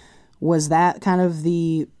happened, was that kind of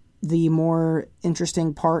the more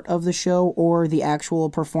interesting part of the show, or the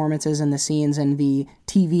actual performances and the scenes and the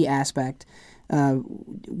TV aspect?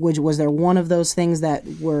 Was there one of those things that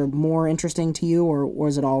were more interesting to you, or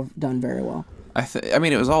was it all done very well? I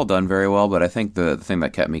mean, it was all done very well, but I think the thing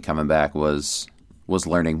that kept me coming back was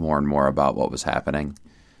learning more and more about what was happening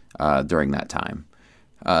during that time.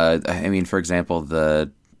 I mean, for example,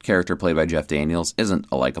 the character played by Jeff Daniels isn't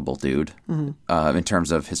a likable dude in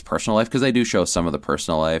terms of his personal life, because they do show some of the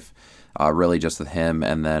personal life, really just with him.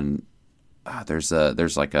 And then there's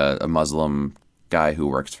like a Muslim guy who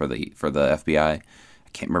works for the FBI. I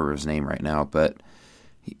can't remember his name right now, but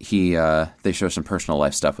they show some personal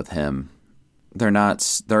life stuff with him.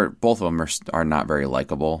 Both of them are not very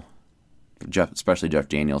likable. Especially Jeff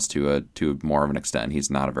Daniels to more of an extent. He's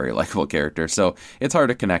not a very likable character, so it's hard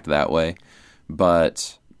to connect that way.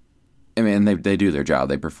 But I mean, they do their job.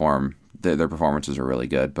 They perform. Their performances are really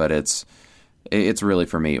good. But it's really,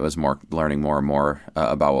 for me, it was more learning more and more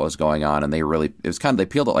about what was going on. And they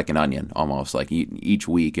peeled it like an onion almost. Like each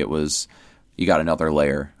week, you got another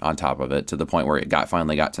layer on top of it, to the point where it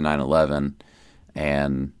finally got to 9/11,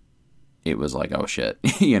 and it was like, oh shit,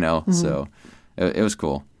 Mm-hmm. So it was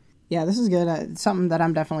cool. Yeah, this is good. It's something that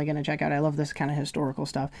I'm definitely going to check out. I love this kind of historical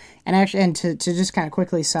stuff. And to just kind of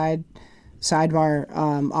quickly sidebar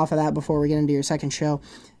off of that before we get into your second show,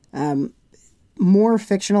 more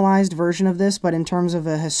fictionalized version of this, but in terms of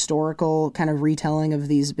a historical kind of retelling of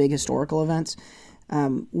these big historical events.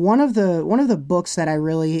 One of the books that I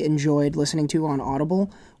really enjoyed listening to on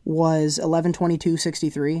Audible was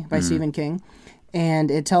 11/22/63 by Stephen King.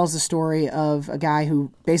 And it tells the story of a guy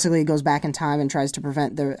who basically goes back in time and tries to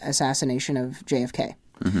prevent the assassination of JFK.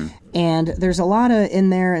 And there's a lot of in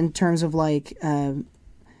there in terms of like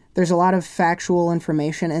there's a lot of factual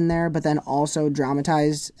information in there, but then also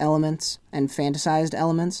dramatized elements and fantasized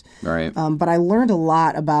elements. Right. But I learned a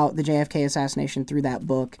lot about the JFK assassination through that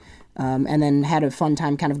book, and then had a fun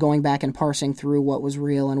time kind of going back and parsing through what was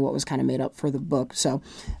real and what was kind of made up for the book. So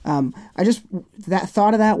I just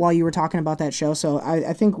thought of that while you were talking about that show. So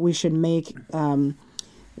I think we should make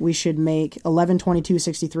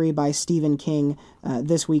 11/22/63 by Stephen King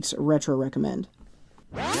this week's Retro Recommend.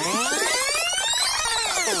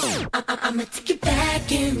 I'ma take you back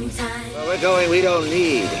in time. Where we're going, we don't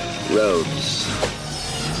need roads.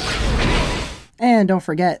 And don't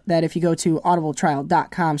forget that if you go to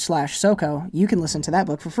audibletrial.com/SoCo, you can listen to that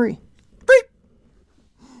book for free.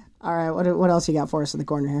 All right, what else you got for us in the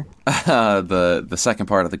corner here? The second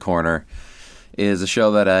part of the corner is a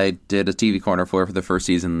show that I did a TV corner for the first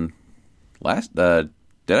season did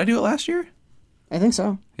I do it last year? I think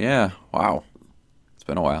so. Yeah. Wow. It's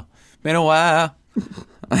been a while.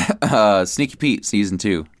 Sneaky Pete, season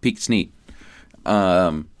 2. Peak Sneak.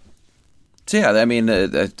 So yeah, I mean,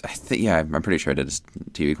 I'm pretty sure I did a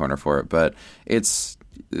TV corner for it, but it's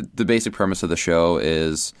the basic premise of the show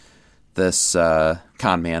is this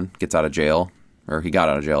con man gets out of jail, or he got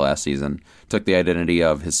out of jail last season, took the identity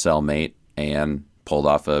of his cellmate, and pulled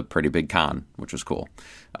off a pretty big con, which was cool.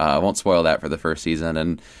 I won't spoil that for the first season,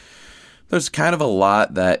 and there's kind of a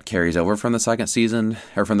lot that carries over from the second season,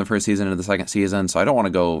 or from the first season into the second season, so I don't want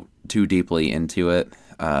to go too deeply into it.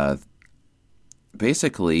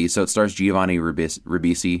 Basically, so it stars Giovanni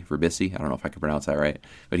Ribisi. I don't know if I can pronounce that right,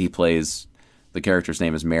 but he plays, the character's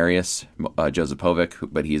name is Marius Josipovic,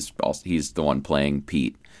 but he's the one playing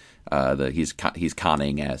Pete. He's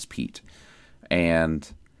conning as Pete,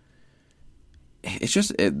 and it's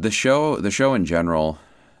just the show in general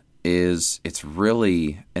it's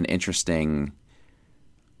really an interesting,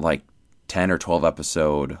 like 10 or 12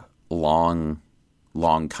 episode long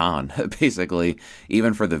con, basically,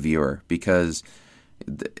 even for the viewer, because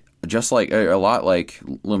just like a lot like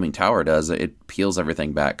Looming Tower does, it peels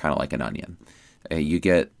everything back kind of like an onion. You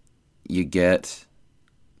get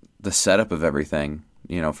the setup of everything,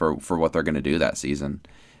 for what they're going to do that season,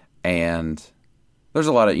 and there's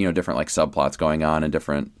a lot of different like subplots going on and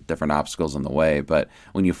different obstacles in the way. But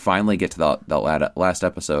when you finally get to the last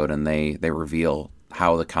episode and they reveal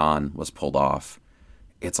how the con was pulled off,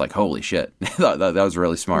 it's like, holy shit, that was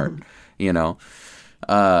really smart.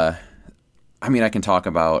 I mean, I can talk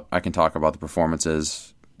about the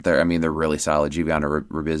performances. They're really solid. Giovanni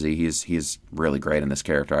Ribisi, he's really great in this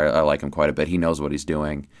character. I like him quite a bit. He knows what he's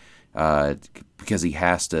doing, because he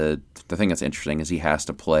has to. The thing that's interesting is he has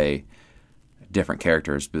to play different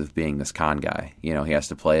characters with being this con guy. He has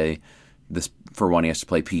to play this, for one, he has to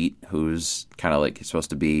play Pete, who's kind of like supposed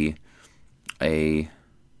to be in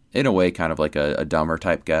a way, kind of like a dumber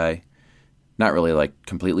type guy. Not really like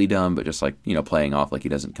completely dumb, but just like, playing off like he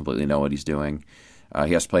doesn't completely know what he's doing.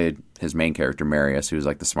 He has to play his main character, Marius, who's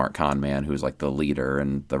like the smart con man, who's like the leader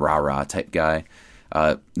and the rah-rah type guy.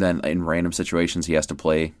 Then in random situations, he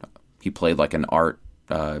played like an art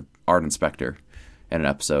inspector in an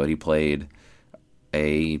episode. He played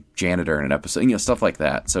a janitor in an episode, stuff like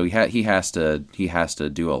that. So he has to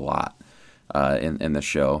do a lot in the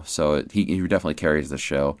show. So he definitely carries the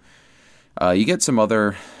show. You get some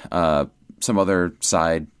other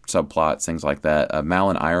side subplots, things like that.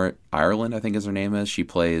 Malin Ireland, I think is her name is. She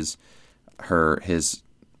plays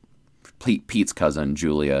Pete's cousin,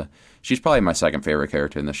 Julia. She's probably my second favorite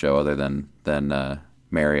character in the show, other than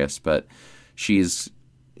Marius. But she's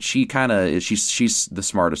the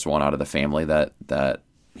smartest one out of the family that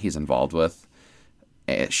he's involved with.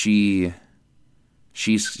 She's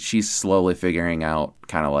slowly figuring out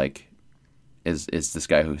kind of like is this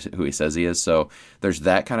guy who he says he is. So there's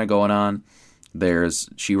that kind of going on.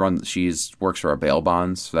 She works for a bail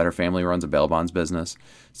bonds, that her family runs a bail bonds business.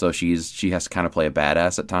 So she has to kind of play a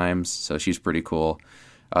badass at times. So she's pretty cool.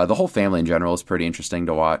 The whole family in general is pretty interesting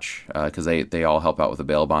to watch, because they all help out with the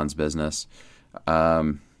bail bonds business.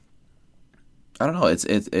 I don't know.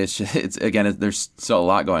 It's again, there's still a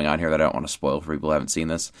lot going on here that I don't want to spoil for people who haven't seen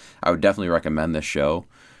this. I would definitely recommend this show.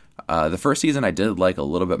 The first season I did like a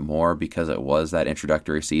little bit more because it was that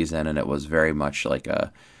introductory season, and it was very much like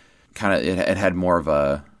a kind of, it had more of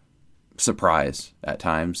a surprise at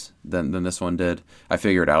times than this one did. I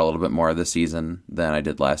figured out a little bit more this season than I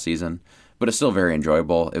did last season, but it's still very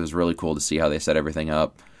enjoyable. It was really cool to see how they set everything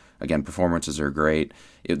up. Again, performances are great.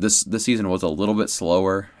 This season was a little bit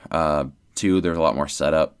slower. There's a lot more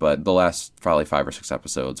setup, but the last probably 5 or 6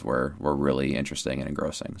 episodes were really interesting and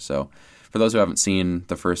engrossing. So for those who haven't seen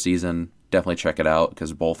the first season, definitely check it out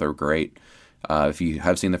because both are great. If you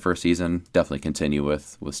have seen the first season, definitely continue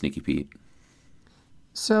with Sneaky Pete.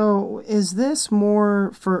 So is this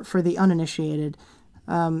more for the uninitiated?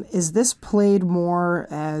 Is this played more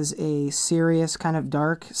as a serious kind of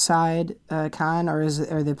dark side con, or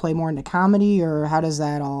are they play more into comedy, or how's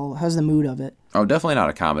the mood of it? Oh, definitely not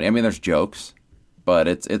a comedy. I mean, there's jokes, but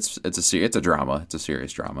it's a drama. It's a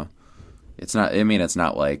serious drama. It's not. I mean, it's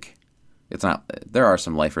not. There are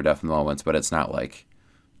some life or death moments, but it's not like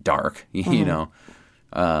dark. You know,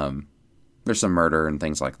 there's some murder and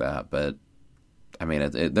things like that, but I mean,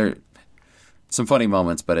 there some funny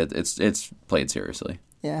moments, but it's played seriously.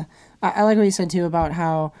 Yeah, I like what you said too about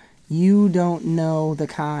how you don't know the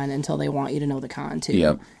con until they want you to know the con too.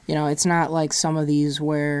 Yep. You know, it's not like some of these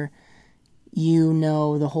where you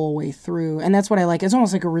know the whole way through, and that's what I like. It's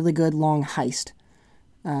almost like a really good long heist,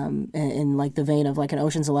 in like the vein of like an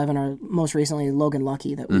Ocean's 11 or most recently Logan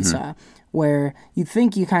Lucky that we saw, where you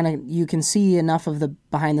think you can see enough of the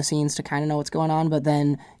behind the scenes to kind of know what's going on, but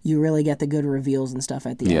then you really get the good reveals and stuff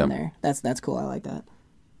at the end there. That's cool. I like that.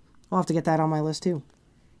 I'll have to get that on my list too.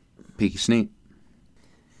 Peeky sneak.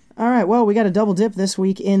 All right, well, we got a double dip this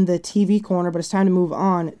week in the TV corner, but it's time to move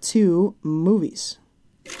on to movies.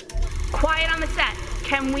 Quiet on the set.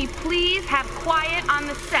 Can we please have quiet on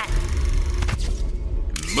the set?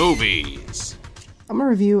 Movies. I'm going to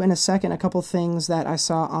review in a second a couple things that I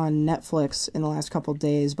saw on Netflix in the last couple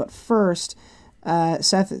days, but first,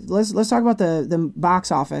 Seth, let's talk about the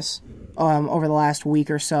box office over the last week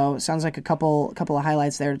or so. It sounds like a couple of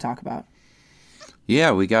highlights there to talk about.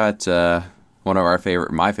 Yeah, we got one of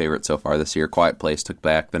my favorite so far this year. Quiet Place took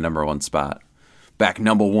back the number one spot, back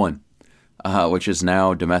number one, which is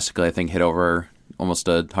now domestically I think hit over almost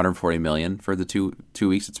 140 million for the two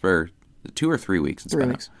weeks. It's for 2 or 3 weeks. 3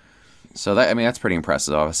 weeks. So that's pretty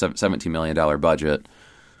impressive. Off a $17 million budget,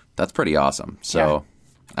 that's pretty awesome. So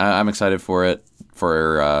I'm excited for it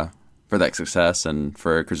for that success and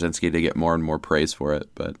for Krasinski to get more and more praise for it.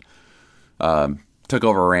 But took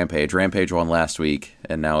over Rampage. Rampage won last week,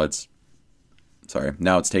 and now it's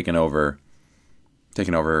taken over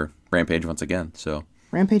Rampage once again. So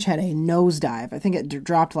Rampage had a nosedive. I think it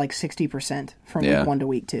dropped like 60% from week 1 to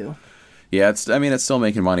week 2. Yeah, it's still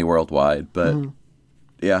making money worldwide, but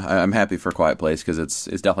yeah, I'm happy for Quiet Place because it's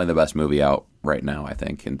definitely the best movie out right now, I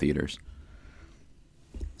think, in theaters.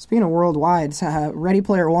 Speaking of worldwide, Ready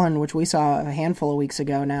Player One, which we saw a handful of weeks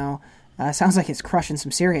ago now, sounds like it's crushing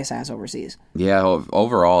some serious ass overseas. Yeah,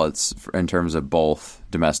 overall, it's in terms of both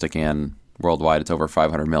domestic and worldwide, it's over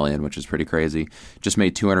 500 million, which is pretty crazy. Just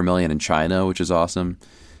made 200 million in China, which is awesome.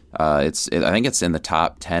 I think it's in the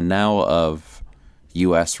top 10 now of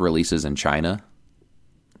U.S. releases in China.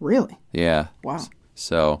 Really? Yeah. Wow.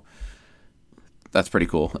 So that's pretty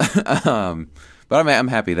cool. But I'm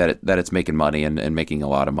happy that it's making money and making a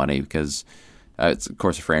lot of money because it's of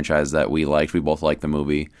course a franchise that we liked. We both liked the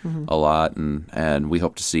movie a lot, and we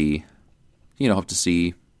hope to see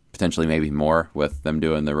potentially maybe more with them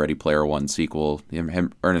doing the Ready Player One sequel.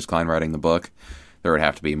 Ernest Cline writing the book. There would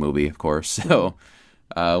have to be a movie, of course. So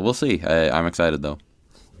we'll see. I'm excited though.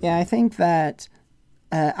 Yeah, I think that.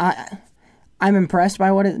 I'm impressed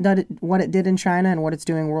by what it did in China and what it's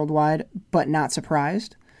doing worldwide, but not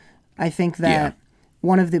surprised. I think that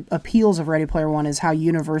one of the appeals of Ready Player One is how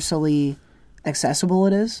universally accessible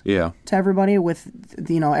it is to everybody. With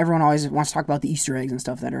everyone always wants to talk about the Easter eggs and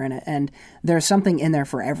stuff that are in it, and there's something in there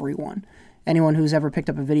for everyone. Anyone who's ever picked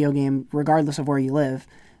up a video game, regardless of where you live,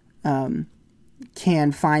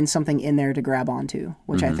 can find something in there to grab onto,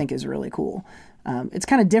 which I think is really cool. It's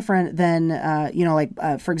kind of different than,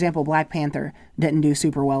 for example, Black Panther didn't do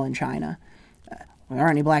super well in China. There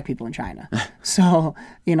aren't any black people in China. So,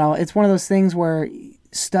 it's one of those things where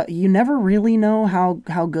you never really know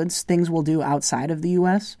how good things will do outside of the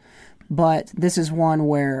U.S., but this is one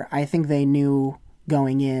where I think they knew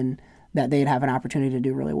going in that they'd have an opportunity to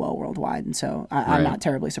do really well worldwide. And so I'm not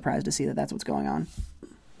terribly surprised to see that that's what's going on.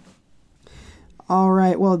 All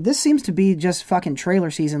right, well, this seems to be just fucking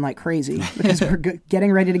trailer season like crazy because we're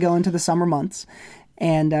getting ready to go into the summer months.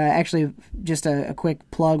 And actually, just a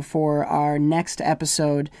quick plug for our next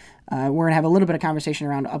episode. We're going to have a little bit of conversation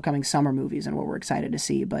around upcoming summer movies and what we're excited to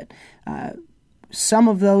see. But some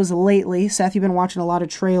of those lately, Seth, you've been watching a lot of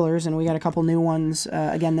trailers, and we got a couple new ones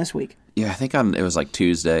again this week. Yeah, I think it was like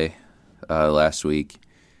Tuesday last week.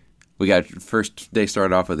 We got first day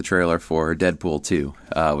started off with a trailer for Deadpool 2,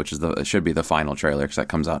 which should be the final trailer because that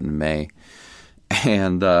comes out in May.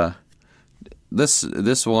 And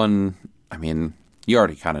this one, I mean, you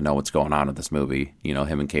already kind of know what's going on in this movie.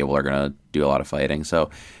 Him and Cable are going to do a lot of fighting. So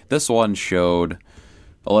this one showed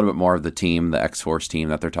a little bit more of the team, the X-Force team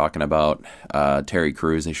that they're talking about. Terry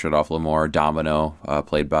Crews, they showed off a little more. Domino,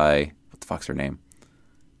 played by, what the fuck's her name?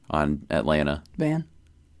 On Atlanta. Van?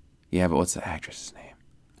 Yeah, but what's the actress's name?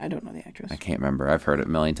 I don't know the actress. I can't remember. I've heard it a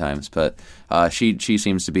million times, but she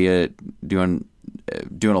seems to be doing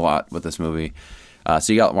a lot with this movie.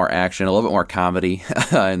 So you got more action, a little bit more comedy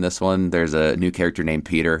in this one. There's a new character named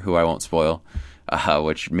Peter, who I won't spoil,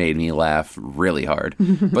 which made me laugh really hard.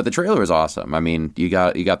 But the trailer was awesome. I mean, you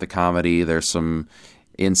got the comedy. There's some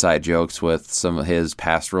inside jokes with some of his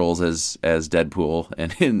past roles as Deadpool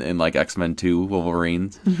and in like X-Men 2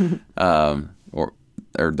 Wolverines, or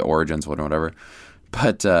the Origins, whatever.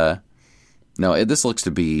 But no, this looks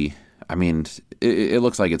to be. I mean, it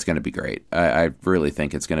looks like it's going to be great. I really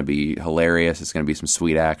think it's going to be hilarious. It's going to be some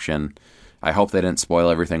sweet action. I hope they didn't spoil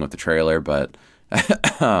everything with the trailer, but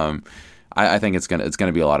I think it's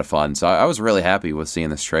gonna be a lot of fun. So I was really happy with seeing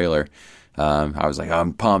this trailer. I was like,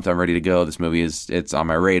 I'm pumped. I'm ready to go. This movie it's on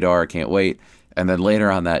my radar. I can't wait. And then later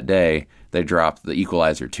on that day, they dropped the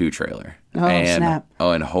Equalizer 2 trailer. Oh, snap.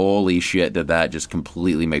 Oh, and holy shit, did that just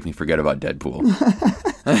completely make me forget about Deadpool.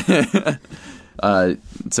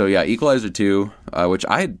 So yeah, Equalizer 2, which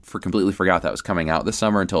I had completely forgot that was coming out this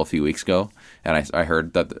summer until a few weeks ago. And I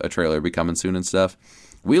heard that a trailer would be coming soon and stuff.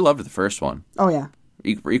 We loved the first one. Oh, yeah.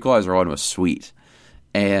 Equalizer 1 was sweet.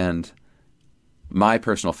 And my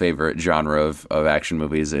personal favorite genre of action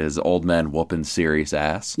movies is old men whooping serious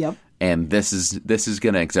ass. Yep. And this is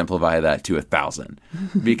going to exemplify that to 1,000,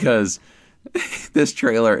 because this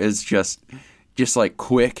trailer is just like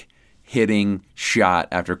quick hitting shot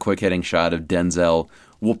after quick hitting shot of Denzel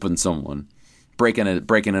whooping someone, breaking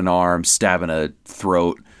an arm, stabbing a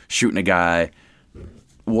throat, shooting a guy,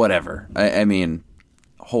 whatever. I mean,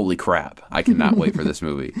 holy crap! I cannot wait for this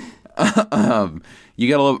movie. You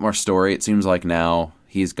get a little bit more story. It seems like now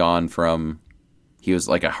he's gone from. He was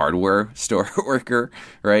like a hardware store worker,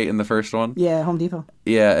 right, in the first one? Yeah, Home Depot.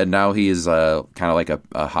 Yeah, and now he's kind of like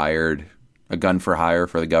a gun for hire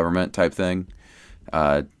for the government type thing,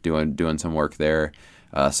 doing some work there.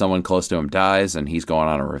 Someone close to him dies, and he's going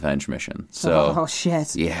on a revenge mission. So, oh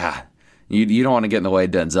shit. Yeah. You don't want to get in the way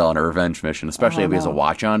of Denzel on a revenge mission, especially if he has a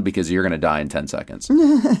watch on, because you're going to die in 10 seconds.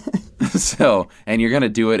 So, and you're going to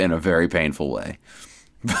do it in a very painful way.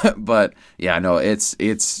 But yeah, no, it's.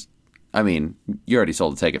 I mean, you already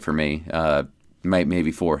sold a ticket for me.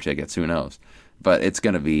 Maybe 4 tickets, who knows? But it's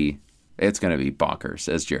gonna be bonkers,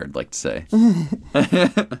 as Jared liked to say.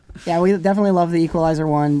 Yeah, we definitely love the Equalizer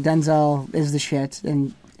 1. Denzel is the shit,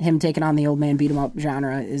 and him taking on the old man beat 'em up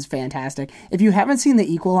genre is fantastic. If you haven't seen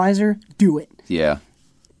the Equalizer, do it. Yeah,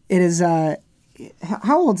 it is. How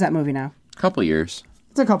old's that movie now? A couple years.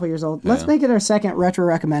 It's a couple years old. Yeah. Let's make it our second retro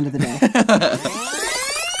recommend of the day.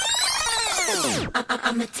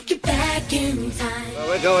 I'ma take you back in time. Where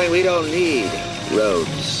we're going, we don't need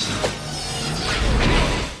roads.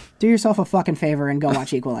 Do yourself a fucking favor and go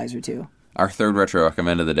watch Equalizer 2. Our third retro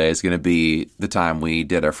recommend of the day is going to be the time we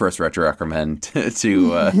did our first retro recommend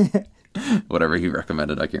to whatever he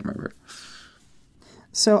recommended. I can't remember.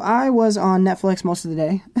 So I was on Netflix most of the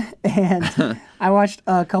day, and I watched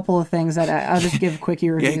a couple of things that I'll just give quick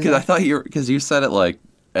reviews. Yeah, because I thought you said it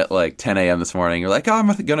at 10 a.m. this morning. You're like, oh, I'm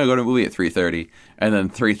gonna go to a movie at 3:30, and then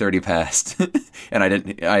 3:30 passed, and I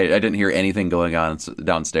didn't hear anything going on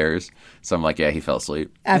downstairs. So I'm like, yeah, he fell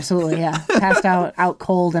asleep. Absolutely, yeah, passed out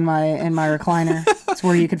cold in my recliner. That's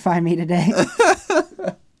where you could find me today.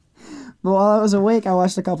 But while I was awake, I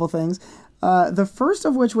watched a couple things. The first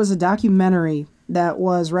of which was a documentary that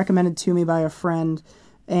was recommended to me by a friend,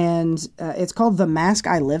 and it's called The Mask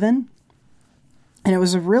I Live In. And it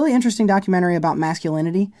was a really interesting documentary about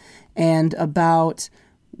masculinity and about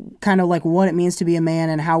kind of like what it means to be a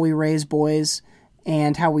man and how we raise boys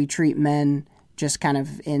and how we treat men just kind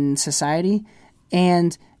of in society.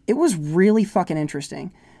 And it was really fucking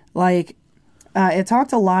interesting. Like, it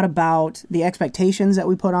talked a lot about the expectations that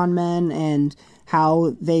we put on men and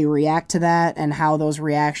how they react to that and how those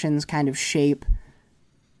reactions kind of shape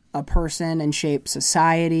a person and shape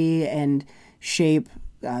society and shape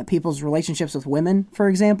people's relationships with women, for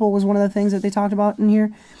example, was one of the things that they talked about in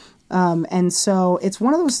here. And so it's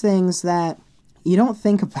one of those things that you don't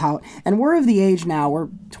think about. And we're of the age now, we're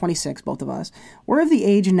 26, both of us. We're of the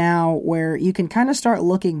age now where you can kind of start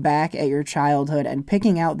looking back at your childhood and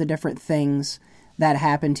picking out the different things that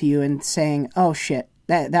happened to you and saying, oh shit,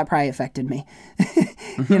 that probably affected me.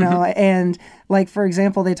 You know, and like, for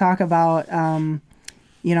example, they talk about,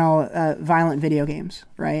 violent video games,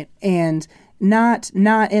 right? And not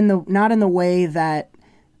in the way that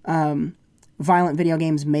violent video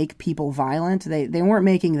games make people violent. They weren't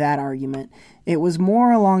making that argument. It was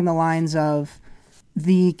more along the lines of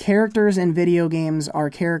the characters in video games are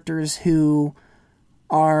characters who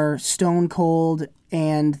are stone cold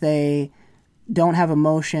and they don't have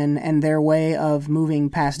emotion, and their way of moving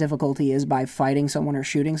past difficulty is by fighting someone or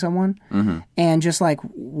shooting someone. And just like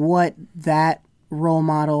what that role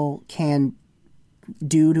model can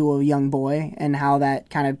do to a young boy and how that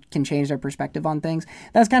kind of can change their perspective on things.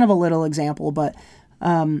 That's kind of a little example, but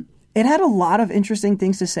it had a lot of interesting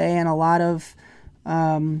things to say, and a lot of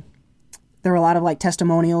there were a lot of like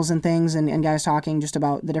testimonials and things, and guys talking just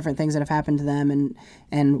about the different things that have happened to them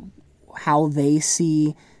and how they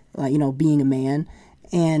see being a man.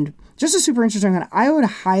 And just a super interesting one. I would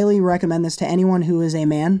highly recommend this to anyone who is a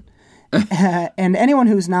man and anyone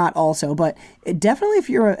who's not also, but definitely if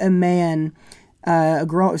you're a man,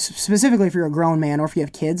 specifically if you're a grown man, or if you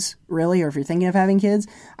have kids, really, or if you're thinking of having kids,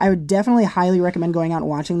 I would definitely highly recommend going out and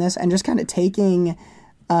watching this and just kind of taking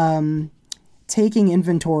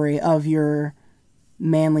inventory of your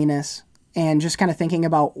manliness and just kind of thinking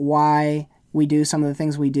about why we do some of the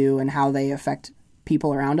things we do and how they affect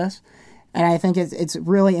people around us. And I think it's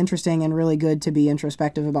really interesting and really good to be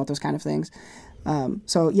introspective about those kind of things.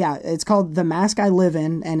 So yeah, it's called The Mask I Live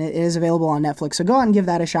In, and it is available on Netflix. So go out and give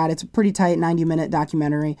that a shot. It's a pretty tight 90-minute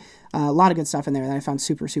documentary. A lot of good stuff in there that I found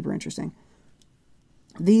super, super interesting.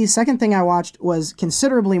 The second thing I watched was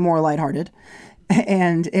considerably more lighthearted,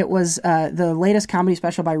 and it was the latest comedy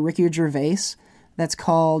special by Ricky Gervais that's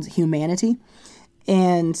called Humanity.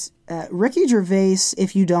 And Ricky Gervais,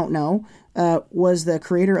 if you don't know, was the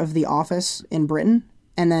creator of The Office in Britain,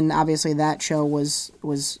 and then obviously that show was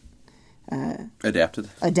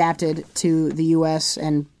adapted to the U.S.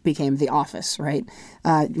 and became The Office, right?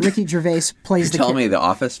 Ricky Gervais plays You're telling me The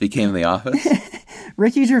Office became The Office?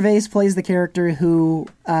 Ricky Gervais plays the character who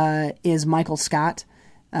is Michael Scott,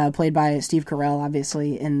 played by Steve Carell,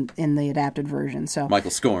 obviously, in the adapted version. So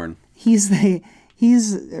Michael Scorn.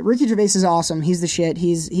 Ricky Gervais is awesome. He's the shit.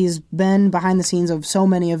 He's been behind the scenes of so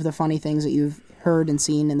many of the funny things that you've heard and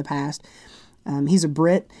seen in the past. He's a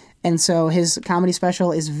Brit, and so his comedy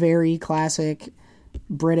special is very classic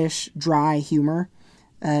British dry humor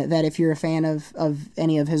that if you're a fan of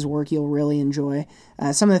any of his work, you'll really enjoy.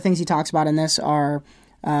 Some of the things he talks about in this are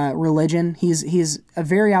religion. He's a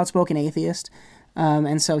very outspoken atheist.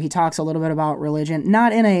 And so he talks a little bit about religion,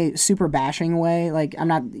 not in a super bashing way. Like,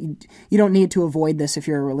 you don't need to avoid this if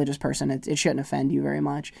you're a religious person. It shouldn't offend you very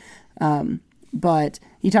much. But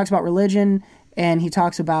he talks about religion, and he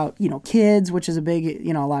talks about, kids, which is a big,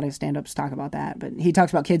 a lot of stand-ups talk about that. But he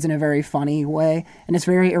talks about kids in a very funny way, and it's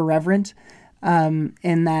very irreverent,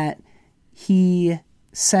 in that he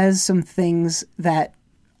says some things that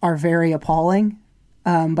are very appalling.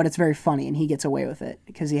 But it's very funny, and he gets away with it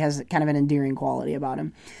because he has kind of an endearing quality about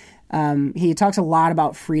him. He talks a lot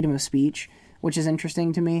about freedom of speech, which is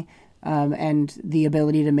interesting to me, and the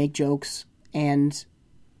ability to make jokes, and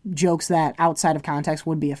jokes that outside of context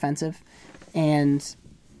would be offensive, and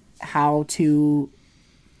how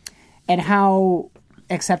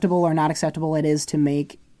acceptable or not acceptable it is to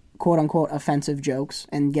make quote-unquote offensive jokes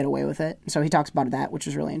and get away with it. So he talks about that, which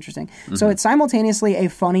is really interesting. Mm-hmm. So it's simultaneously a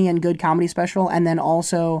funny and good comedy special, and then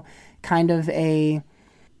also kind of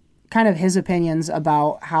his opinions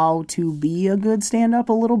about how to be a good stand-up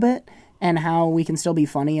a little bit, and how we can still be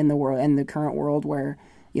funny in the current world where,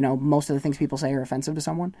 most of the things people say are offensive to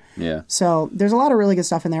someone. Yeah. So there's a lot of really good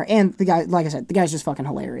stuff in there, and the guy, like I said, the guy's just fucking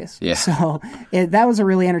hilarious. Yeah. So that was a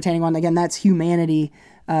really entertaining one. Again, that's Humanity,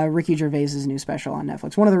 Ricky Gervais' new special on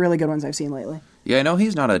Netflix. One of the really good ones I've seen lately. Yeah, I know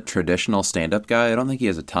he's not a traditional stand-up guy. I don't think he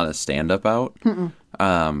has a ton of stand-up out. But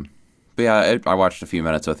yeah, I watched a few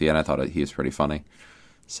minutes with you, and I thought he was pretty funny.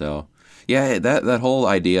 So, yeah, that whole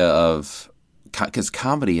idea of... Because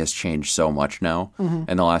comedy has changed so much now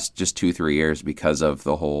in the last just 2-3 years because of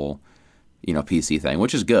the whole, PC thing,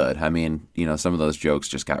 which is good. I mean, some of those jokes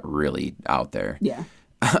just got really out there. Yeah.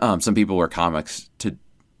 Some people were comics to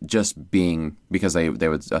just being because they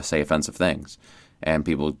would say offensive things, and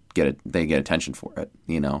people get attention for it.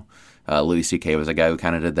 Louis C.K. was a guy who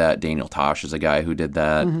kind of did that. Daniel Tosh is a guy who did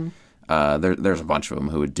that. There's a bunch of them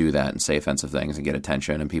who would do that and say offensive things and get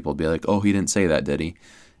attention, and people would be like, "Oh, he didn't say that, did he?"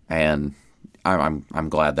 And I'm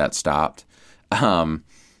glad that stopped. At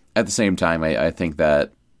the same time, I think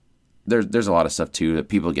that there's a lot of stuff too that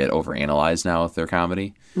people get overanalyzed now with their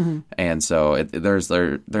comedy, and so I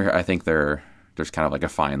think there's kind of like a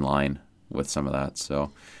fine line with some of that.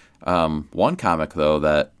 So one comic though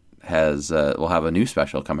that will have a new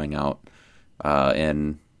special coming out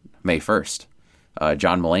in May 1st,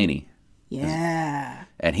 John Mulaney. Yeah.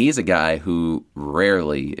 And he's a guy who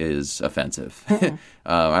rarely is offensive.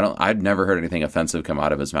 I'd never heard anything offensive come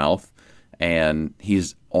out of his mouth. and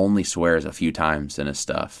he's only swears a few times in his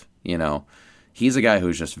stuff. You know, he's a guy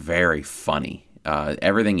who's just very funny.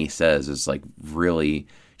 Everything he says is like really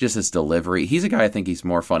just his delivery. He's a guy I think he's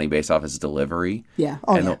more funny based off his delivery. Yeah.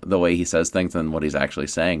 The way he says things than what he's actually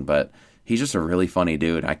saying. But he's just a really funny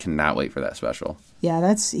dude. I cannot wait for that special.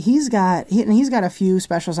 Yeah, he's got a few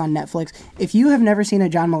specials on Netflix. If you have never seen a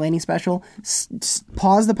John Mulaney special,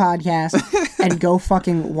 pause the podcast and go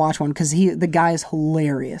fucking watch one because the guy is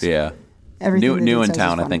hilarious. Yeah. New in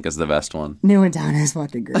Town, I think, is the best one. New in Town is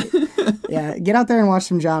fucking great. Yeah, get out there and watch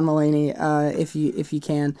some John Mulaney if you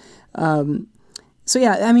can. So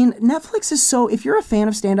yeah, I mean, Netflix is so. If you're a fan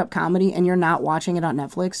of stand-up comedy and you're not watching it on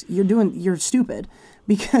Netflix, you're stupid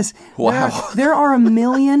because there are a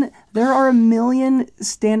million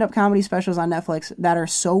stand-up comedy specials on Netflix that are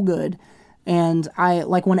so good. And I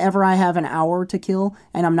like whenever I have an hour to kill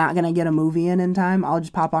and I'm not gonna get a movie in time, I'll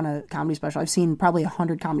just pop on a comedy special. I've seen probably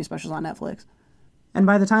 100 comedy specials on Netflix. And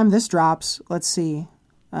by the time this drops, let's see,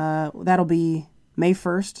 that'll be May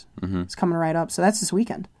 1st. Mm-hmm. It's coming right up, so that's this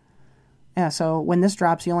weekend. Yeah, so when this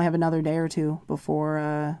drops, you only have another day or two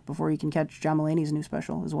before you can catch John Mulaney's new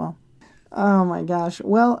special as well. Oh my gosh.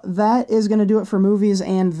 Well, that is going to do it for movies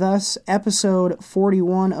and thus episode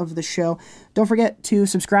 41 of the show. Don't forget to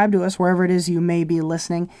subscribe to us wherever it is you may be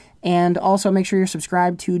listening. And also make sure you're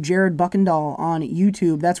subscribed to Jared Buckendahl on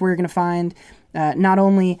YouTube. That's where you're going to find not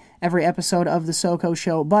only every episode of the SoCo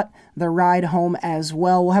Show, but the ride home as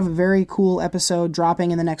well. We'll have a very cool episode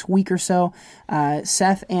dropping in the next week or so.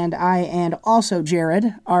 Seth and I and also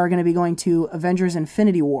Jared are going to be going to Avengers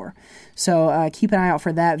Infinity War. So keep an eye out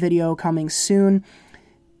for that video coming soon.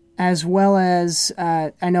 As well as,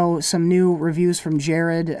 I know some new reviews from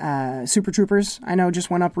Jared. Super Troopers, I know,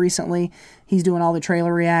 just went up recently. He's doing all the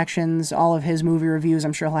trailer reactions, all of his movie reviews.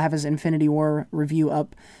 I'm sure he'll have his Infinity War review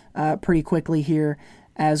up pretty quickly here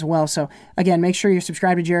as well. So, again, make sure you're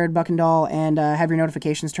subscribed to Jared Buckendahl and have your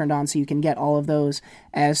notifications turned on so you can get all of those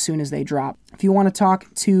as soon as they drop. If you want to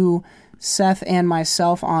talk to Seth and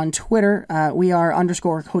myself on Twitter, we are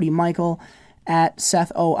 _Cody Michael, at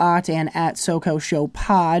Seth O'Ott and at SoCo Show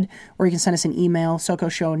Pod, or you can send us an email,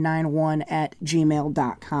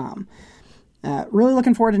 socoshow91@gmail.com. Really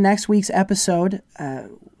looking forward to next week's episode.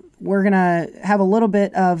 We're going to have a little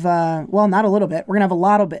bit of, well, not a little bit, we're going to have a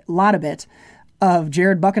lot of of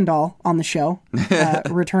Jared Buckendahl on the show,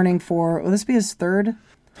 returning for, will this be his third?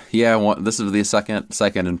 Yeah, this is the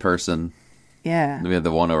second in person. Yeah. We had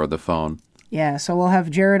the one over the phone. Yeah, so we'll have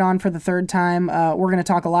Jared on for the third time. We're going to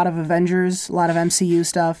talk a lot of Avengers, a lot of MCU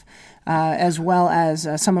stuff, as well as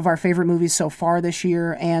some of our favorite movies so far this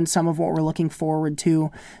year and some of what we're looking forward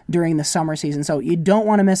to during the summer season. So you don't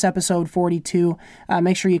want to miss episode 42.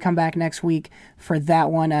 Make sure you come back next week for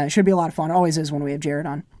that one. It should be a lot of fun. It always is when we have Jared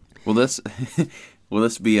on. Will this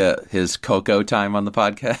be his Coco time on the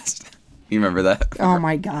podcast? You remember that? Oh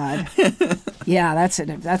my God! Yeah, that's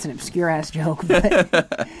an obscure ass joke,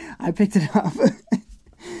 but I picked it up.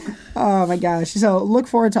 Oh my gosh! So look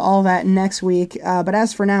forward to all that next week. But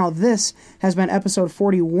as for now, this has been episode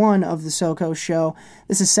 41 of the SoCo Show.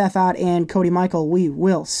 This is Seth Ott and Cody Michael. We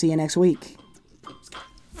will see you next week.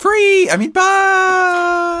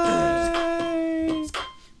 Bye.